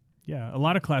 1. Yeah, a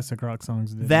lot of classic rock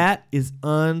songs did. That is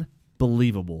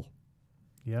unbelievable.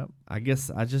 Yep. I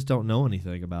guess I just don't know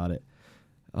anything about it.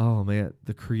 Oh, man,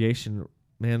 the creation...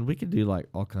 Man, we could do like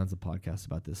all kinds of podcasts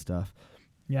about this stuff.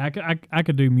 Yeah, I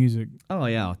could do music. Oh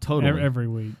yeah, totally. Every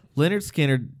week. Leonard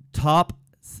Skinner top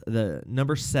the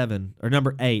number 7 or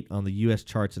number 8 on the U.S.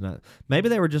 charts, and maybe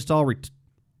they were just all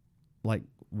like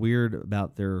weird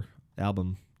about their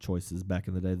album choices back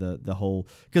in the day. The whole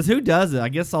because who does it? I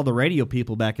guess all the radio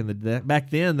people back then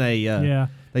they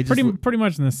they just pretty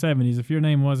much in the 70s. If your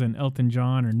name wasn't Elton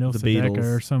John or Neil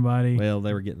Sedaka or somebody, well,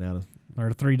 they were getting out of.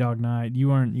 Or Three Dog Night, you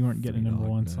weren't getting a number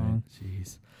 1 song.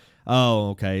 Jeez.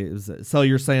 Oh, okay. So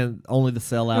you're saying only the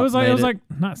sellouts? It was like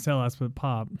not sellouts, but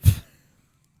pop.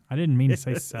 I didn't mean to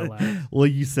say sellouts. Well,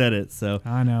 you said it, so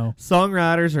I know.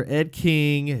 Songwriters are Ed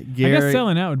King, Gary. I guess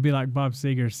selling out would be like Bob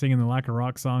Seger singing the Like a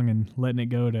Rock song and letting it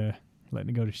go to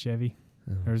Chevy.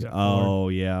 Or is it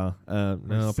Ford? Yeah.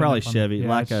 No, probably Chevy.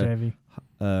 Chevy.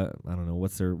 I don't know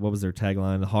what was their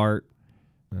tagline? The Heart.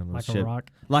 Like a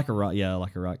rock. Like a rock, yeah,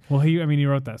 like a rock. Well, he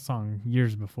wrote that song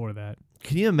years before that.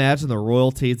 Can you imagine the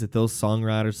royalties that those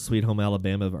songwriters, Sweet Home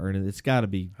Alabama, have earned? It's got to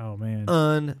be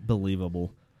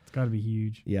unbelievable. It's got to be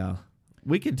huge. Yeah.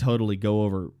 We can totally go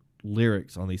over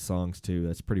lyrics on these songs, too.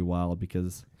 That's pretty wild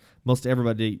because most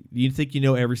everybody, you think you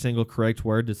know every single correct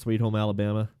word to Sweet Home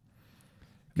Alabama?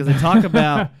 Because they talk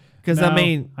about... Because, no,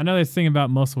 I know they sing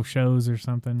about muscle shows or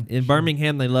something. In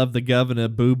Birmingham, they love the governor,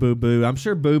 boo, boo, boo. I'm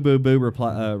sure boo, boo, boo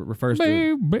refers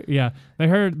to... Boo. Yeah, they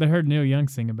heard Neil Young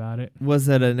sing about it. Was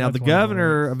that now the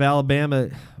governor of Alabama,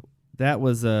 that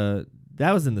was in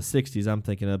the 60s, I'm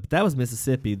thinking of. But that was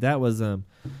Mississippi. That was,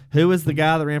 who was the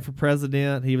guy that ran for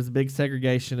president? He was a big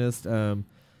segregationist.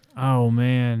 Oh,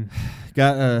 man.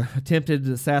 Got attempted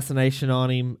assassination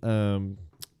on him.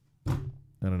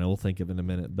 I don't know. We'll think of it in a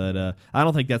minute. But I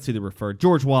don't think that's who they referred.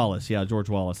 George Wallace. Yeah, George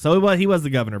Wallace. So he was the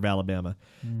governor of Alabama.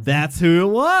 Mm-hmm. That's who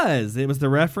it was. It was the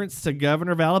reference to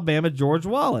governor of Alabama, George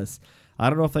Wallace. I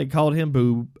don't know if they called him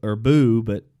Boo,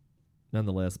 but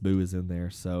nonetheless, Boo is in there.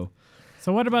 So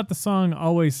what about the song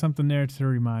Always Something There to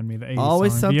Remind Me? The 80s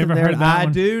Always song. Something Have you ever There. Heard that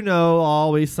one? Do know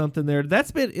Always Something There.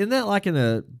 That's like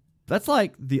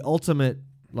the ultimate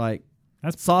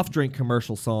that's soft drink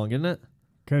commercial song, isn't it?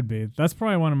 Could be. That's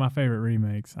probably one of my favorite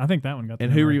remakes. I think that one got the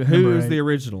And who is the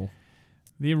original?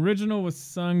 The original was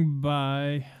sung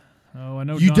by... Oh, I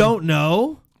know. You don't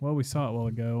know? Well, we saw it a while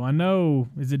ago. I know.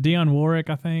 Is it Dionne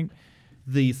Warwick? I think.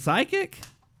 The psychic?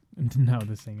 No,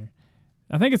 the singer.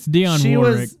 I think it's Dionne She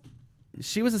Warwick.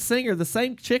 She was a singer. The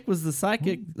same chick was the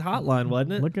psychic hotline,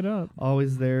 wasn't it? Look it up.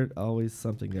 Always there, always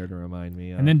something there to remind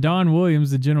me. And then Don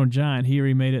Williams, the Gentle Giant, he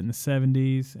remade it in the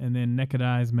 70s, and then Naked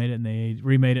Eyes remade it in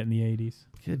the 80s.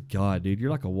 Good God, dude,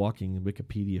 you're like a walking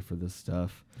Wikipedia for this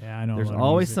stuff. Yeah, I know. There's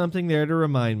always something there to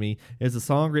remind me. It's a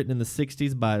song written in the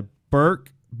 60s by Burt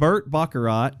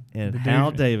Baccarat and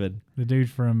Hal David. The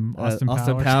dude from Austin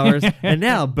Powers. And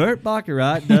now Burt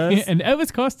Baccarat does. And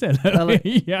Elvis Costello.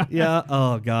 Yeah. Yeah.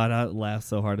 Oh, God, I laughed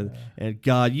so hard. And,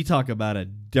 God, you talk about a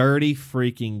dirty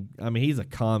freaking... I mean, he's a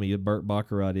commie, Burt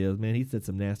Baccarat is. Man, he said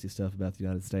some nasty stuff about the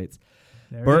United States.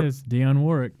 There it is, Dionne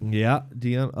Warwick. Yeah,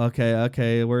 Dionne.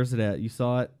 Okay. Where's it at? You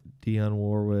saw it? Dionne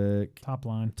Warwick. Top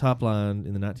line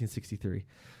in the 1963.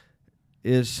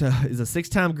 Is a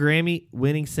 6-time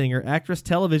Grammy-winning singer, actress,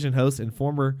 television host, and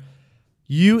former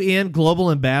UN Global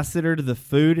Ambassador to the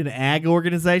Food and Ag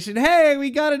Organization. Hey,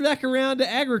 we got it back around to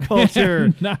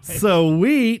agriculture. Nice.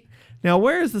 Sweet. Now,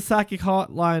 where is the Psychic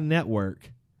Hotline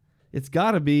Network? It's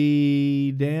got to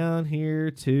be down here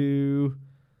to...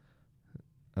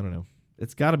 I don't know.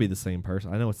 It's got to be the same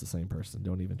person. I know it's the same person.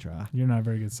 Don't even try. You're not a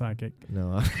very good psychic.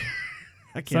 No.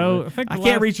 I can't, So, I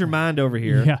can't read your mind over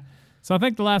here. Yeah. So I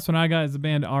think the last one I got is the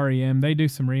band REM. They do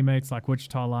some remakes like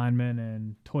Wichita Lineman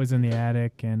and Toys in the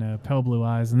Attic and Pale Blue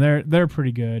Eyes, and they're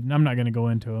pretty good. And I'm not going to go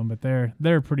into them, but they're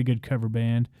a pretty good cover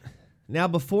band. Now,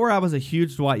 before I was a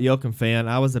huge Dwight Yoakam fan,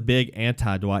 I was a big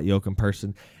anti-Dwight Yoakam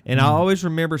person, and I always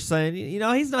remember saying,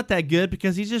 he's not that good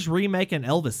because he's just remaking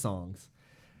Elvis songs.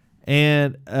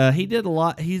 And he did a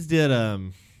lot. Let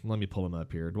me pull him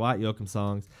up here. Dwight Yoakam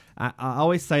songs. I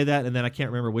always say that, and then I can't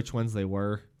remember which ones they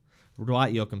were.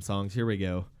 Dwight Yoakam songs. Here we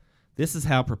go. This is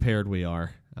how prepared we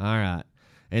are. All right.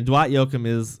 And Dwight Yoakam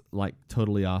is like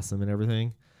totally awesome and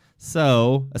everything.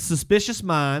 So, Suspicious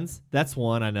Minds. That's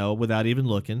one I know without even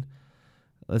looking.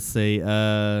 Let's see.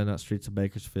 Not Streets of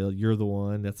Bakersfield. You're the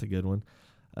One. That's a good one.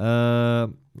 I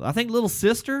think Little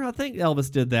Sister. I think Elvis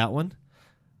did that one.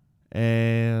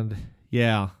 And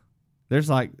yeah, there's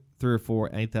like 3 or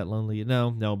 4. Ain't That Lonely?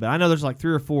 No, but I know there's like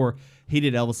 3 or 4 he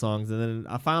did Elvis songs, and then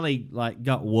I finally like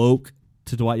got woke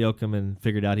to Dwight Yoakam and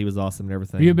figured out he was awesome and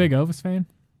everything. Are you a big Elvis fan?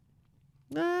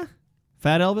 Nah.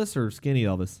 Fat Elvis or skinny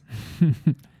Elvis?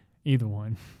 Either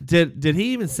one. Did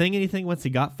he even sing anything once he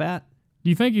got fat? Do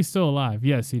you think he's still alive?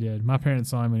 Yes, he did. My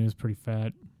parents saw him when he was pretty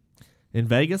fat. In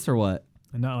Vegas or what?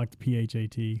 And not like the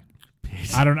PHAT.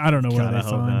 I don't know where they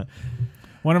saw him.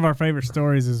 One of our favorite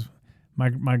stories is my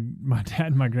dad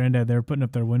and my granddad, they were putting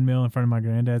up their windmill in front of my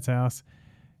granddad's house,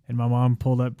 and my mom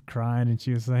pulled up crying, and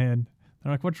she was saying,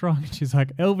 they're like, what's wrong? And she's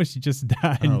like, Elvis, she just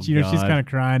died. Oh, and she's kind of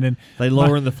crying. And they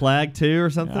lowering the flag too or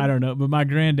something? I don't know. But my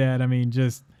granddad,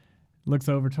 just looks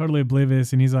over totally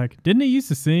oblivious, and he's like, didn't he used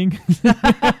to sing?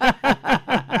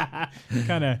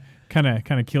 Kind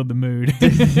of killed the mood.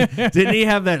 Didn't he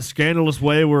have that scandalous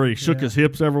way where he shook his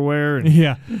hips everywhere? And,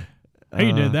 yeah.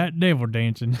 He did that devil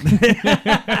dancing.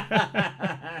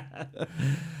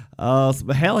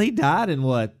 Hell, he died in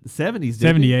what, 70s?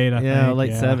 78, I think. Yeah,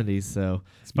 late 70s. So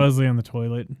supposedly on the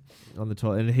toilet.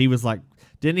 And he was like,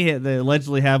 didn't he they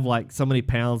allegedly have like so many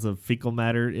pounds of fecal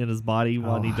matter in his body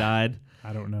when he died?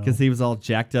 I don't know. Because he was all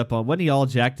jacked up on, wasn't he all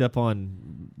jacked up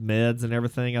on meds and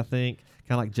everything, I think?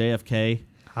 Kind of like JFK.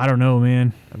 I don't know,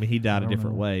 man. He died a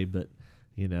different way, but,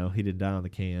 he didn't die on the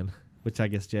can. Which I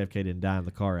guess JFK didn't die in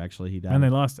the car, actually. He died. And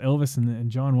they lost Elvis and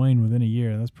John Wayne within a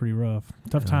year. That's pretty rough.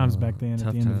 Tough times back then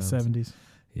at the end of the 70s.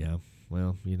 Yeah.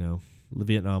 Well, the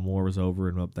Vietnam War was over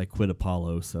and they quit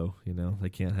Apollo, so, they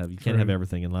can't have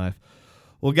everything in life.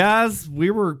 Well, guys, we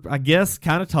were, I guess,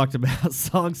 kind of talked about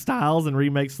song styles and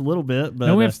remakes a little bit. But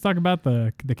don't we have to talk about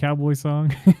the cowboy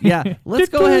song? Yeah. Let's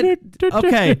go ahead.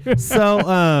 Okay.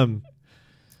 So,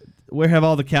 where have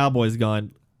all the cowboys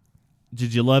gone?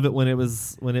 Did you love it when it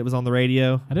was on the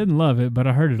radio? I didn't love it, but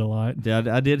I heard it a lot. Yeah,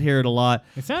 I did hear it a lot.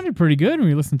 It sounded pretty good when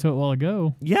we listened to it a while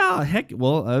ago. Yeah, heck,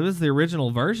 well, it was the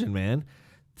original version, man.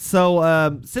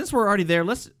 So since we're already there,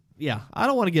 I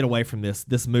don't want to get away from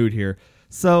this mood here.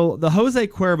 So the Jose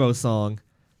Cuervo song,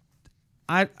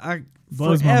 I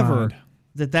blows forever my mind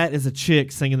that is a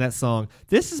chick singing that song.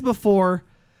 This is before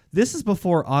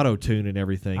auto-tune and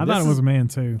everything. I thought it was a man,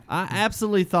 too. I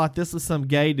absolutely thought this was some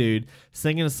gay dude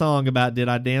singing a song about, did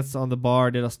I dance on the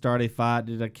bar? Did I start a fight?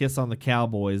 Did I kiss on the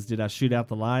Cowboys? Did I shoot out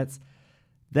the lights?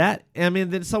 We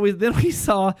just saw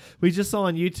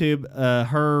on YouTube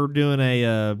her doing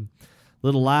a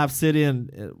little live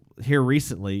sit-in here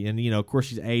recently. And, of course,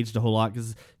 she's aged a whole lot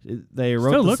because they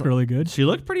wrote Still looked really good. She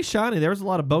looked pretty shiny. There was a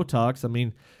lot of Botox.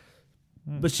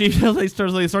 But they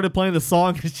started playing the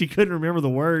song because she couldn't remember the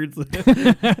words,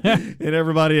 and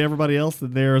everybody else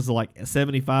in there is like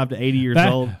 75 to 80 years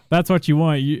old. That's what you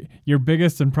want. Your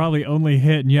biggest and probably only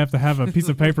hit, and you have to have a piece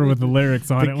of paper with the lyrics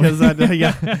on it. Because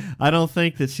I don't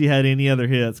think that she had any other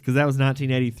hits, because that was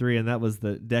 1983, and that was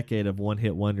the decade of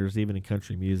one-hit wonders, even in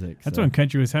country music. That's when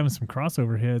country was having some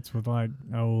crossover hits with like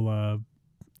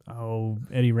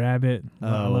Eddie Rabbit,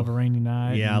 I Love a Rainy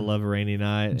Night. Yeah, I Love a Rainy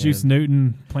Night. Juice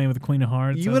Newton playing with the Queen of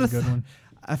Hearts. That was a good one.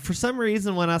 For some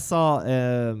reason, when I saw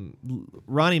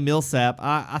Ronnie Millsap,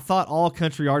 I thought all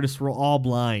country artists were all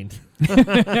blind,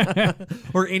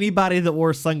 or anybody that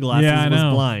wore sunglasses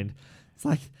was blind. It's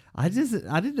like I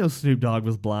didn't know Snoop Dogg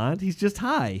was blind. He's just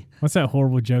high. What's that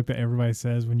horrible joke that everybody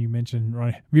says when you mention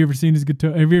Ronnie? Have you ever seen his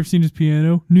guitar? Have you ever seen his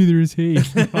piano? Neither is he.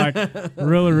 Like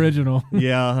real original.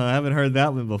 Yeah, I haven't heard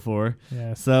that one before.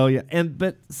 Yeah. So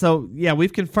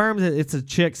we've confirmed that it's a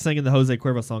chick singing the Jose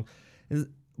Cuervo song.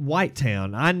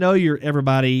 Whitetown. I know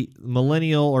everybody,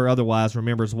 millennial or otherwise,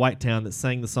 remembers Whitetown that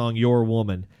sang the song Your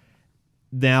Woman.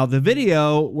 Now, the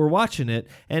video, we're watching it,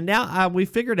 and now we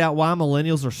figured out why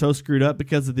millennials are so screwed up,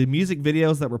 because of the music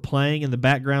videos that were playing in the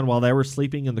background while they were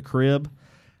sleeping in the crib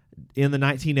in the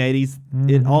 1980s. Mm-hmm.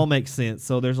 It all makes sense.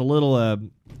 So there's a little,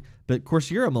 but of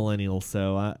course you're a millennial,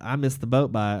 so I missed the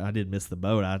boat I didn't miss the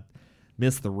boat. I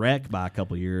missed the wreck by a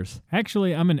couple years.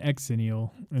 Actually, I'm an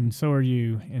exennial, and so are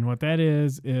you. And what that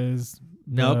is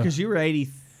no, because you were 80.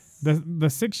 The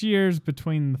 6 years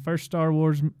between the first Star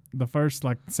Wars, the first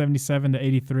like 77 to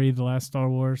 83, the last Star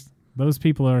Wars, those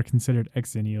people are considered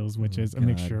exennials, which is a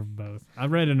mixture of both. I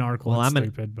read an article. Well, I'm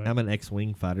an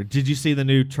X-wing fighter. Did you see the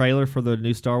new trailer for the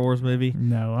new Star Wars movie?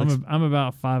 No, I'm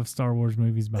about 5 Star Wars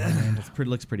movies behind. It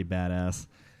looks pretty badass.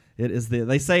 It is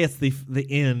they say it's the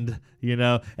end,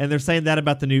 and they're saying that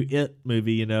about the new It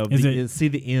movie, see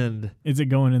the end. Is it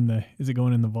going in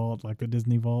the vault, like the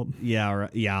Disney vault? Yeah,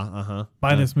 right. Yeah,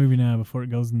 Buy this movie now before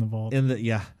it goes in the vault.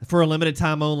 For a limited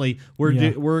time only.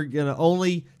 We're gonna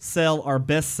only sell our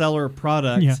bestseller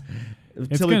product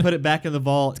until we put it back in the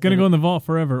vault. It's gonna go in the vault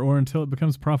forever, or until it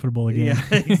becomes profitable again.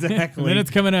 Yeah, exactly. And then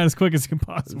it's coming out as quick as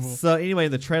possible. So anyway,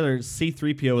 in the trailer,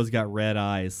 C-3PO has got red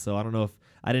eyes. So I don't know if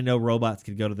I didn't know robots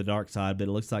could go to the dark side, but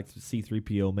it looks like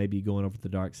C-3PO may be going over to the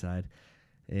dark side.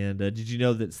 And did you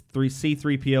know that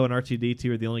C-3PO and R2-D2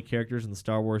 are the only characters in the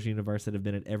Star Wars universe that have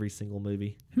been in every single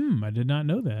movie? I did not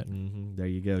know that. Mm-hmm. There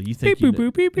you go. You think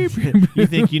you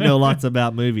think you know lots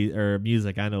about movies or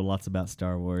music. I know lots about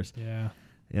Star Wars. Yeah.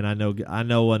 And I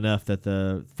know enough that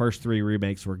the first 3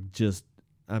 remakes were just,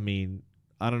 I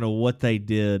don't know what they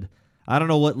did. I don't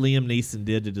know what Liam Neeson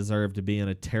did to deserve to be in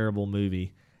a terrible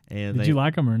movie. And did you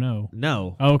like them or no?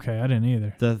 No. Okay, I didn't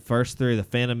either. The first 3, the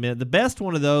Phantom Menace. The best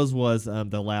one of those was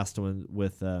the last one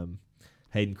with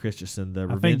Hayden Christensen, the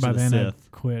Revenge of the Sith. I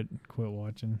think by then I quit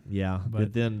watching. Yeah,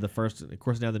 but then the first, of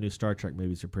course, now the new Star Trek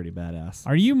movies are pretty badass.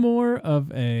 Are you more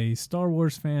of a Star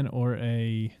Wars fan or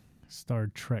a Star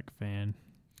Trek fan?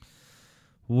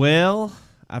 Well,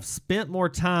 I've spent more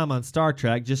time on Star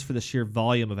Trek just for the sheer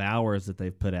volume of hours that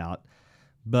they've put out,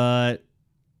 but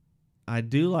I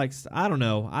do like. I don't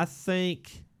know. I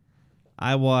think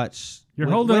I watch.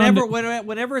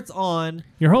 Whenever it's on.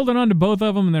 You're holding on to both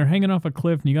of them, and they're hanging off a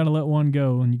cliff, and you got to let one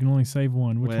go, and you can only save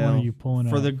one. Which one are you pulling out?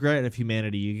 For the great of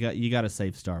humanity, you got to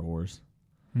save Star Wars.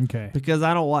 Okay. Because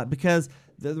I don't want. Because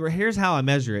here's how I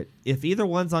measure it. If either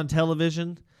one's on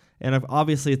television, and if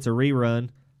obviously it's a rerun,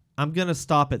 I'm gonna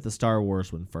stop at the Star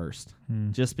Wars one first,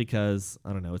 just because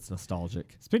I don't know. It's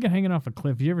nostalgic. Speaking of hanging off a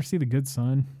cliff, did you ever see The Good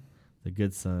Son? The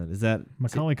Good Son. Is that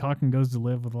Macaulay Culkin goes to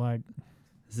live with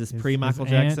Is this pre-Michael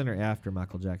Jackson or after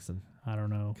Michael Jackson? I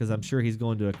don't know. Because I'm sure he's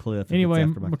going to a cliff. Anyway,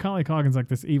 Macaulay Culkin's like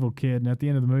this evil kid, and at the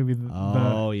end of the movie,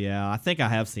 I think I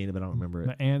have seen it, but I don't remember it.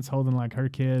 The aunt's holding like her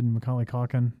kid, and Macaulay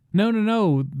Culkin. No.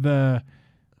 The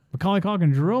Macaulay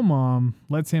Culkin's real mom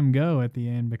lets him go at the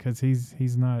end because he's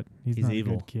not not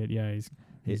evil. A good kid. Yeah, he's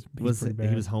pretty bad.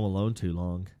 He was home alone too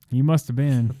long. He must have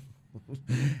been.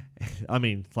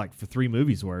 Like for 3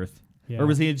 movies worth. Yeah. Or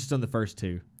was he just on the first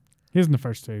 2? He was in the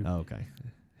first 2. Oh, okay.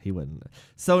 He wouldn't.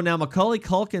 So now Macaulay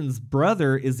Culkin's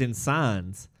brother is in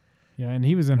Signs. Yeah, and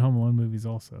he was in Home Alone movies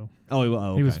also.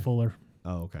 Okay. He was Fuller.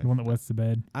 Oh, okay. The one that wets the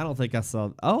bed. I don't think I saw.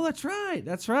 Oh, that's right.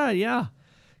 That's right. Yeah.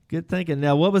 Good thinking.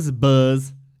 Now, what was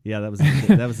Buzz? Yeah, that was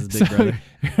his big brother.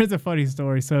 Here's a funny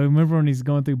story. So remember when he's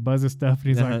going through Buzz's stuff and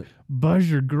he's like, "Buzz,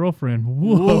 your girlfriend."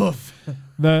 Woof.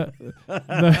 The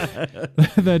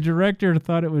director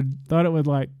thought it would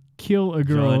like kill a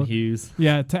girl. John Hughes.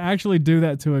 Yeah, to actually do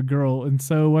that to a girl. And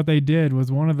so what they did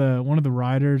was one of the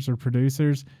writers or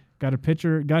producers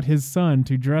got his son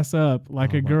to dress up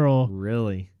like a girl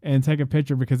Really? and take a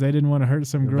picture because they didn't want to hurt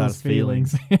some About girl's his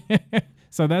feelings. feelings.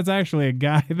 So that's actually a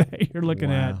guy that you're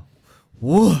looking at. Wow.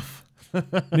 Woof.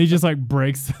 And he just like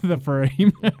breaks the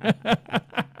frame.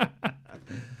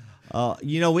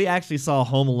 We actually saw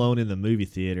Home Alone in the movie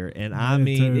theater, and I did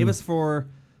mean, too. it was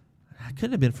it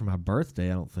couldn't have been for my birthday,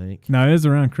 I don't think. No, it is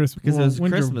around Christmas. Because it was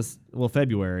winter- Christmas,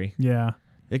 February. Yeah.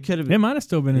 It could have It might have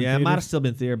still been in Yeah, it might have theaters. still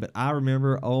been there, but I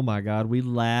remember, oh my God, we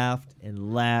laughed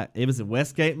and laughed. It was at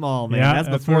Westgate Mall, man. Yeah, that's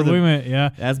that's before where we went.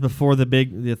 Yeah. That's before the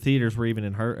theaters were even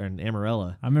in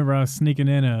Amarillo. I remember I was sneaking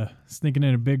in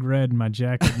a Big Red in my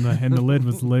jacket, and the lid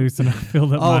was loose, and I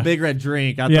filled up. Oh, my, Big Red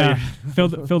drink. I yeah,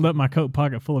 thought filled up my coat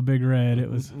pocket full of Big Red. It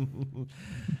was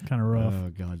kind of rough. Oh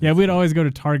God. Yeah, we'd always go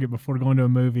to Target before going to a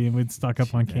movie, and we'd stock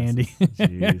up on candy.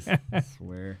 Jeez, I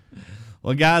swear.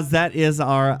 Well, guys, that is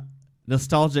our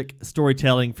nostalgic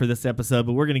storytelling for this episode,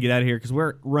 but we're going to get out of here because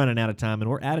we're running out of time, and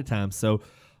we're out of time. So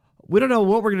we don't know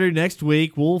what we're going to do next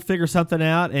week. We'll figure something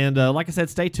out, and like I said,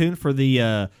 stay tuned for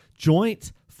the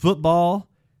joint football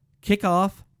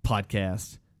kickoff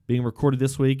podcast being recorded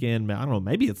this week, and I don't know,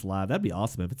 maybe it's live. That'd be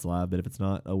awesome if it's live, but if it's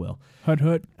not, oh well. Hut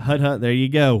hut. Hut, there you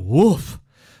go. Woof.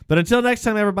 But until next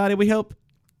time, everybody, we hope,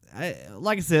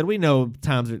 like I said, we know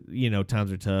times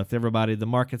are tough. Everybody, the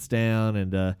market's down,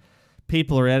 and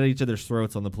people are at each other's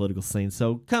throats on the political scene.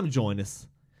 So come join us.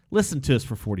 Listen to us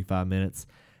for 45 minutes.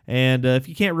 And if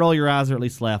you can't roll your eyes or at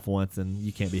least laugh once, then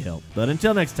you can't be helped. But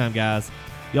until next time, guys,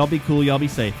 y'all be cool, y'all be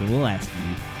safe, and we'll ask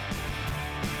you,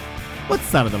 what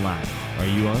side of the line are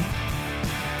you on?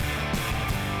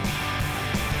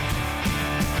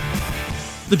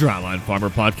 The Dryline Farmer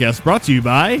Podcast brought to you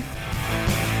by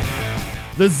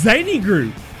The Zany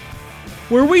Group,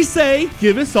 where we say,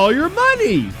 give us all your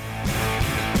money.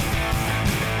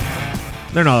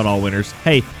 They're not all winners.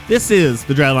 Hey, this is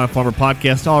the Dryline Farmer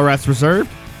Podcast, all rights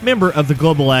reserved, member of the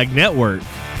Global Ag Network.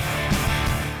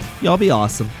 Y'all be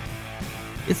awesome.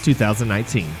 It's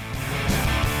 2019.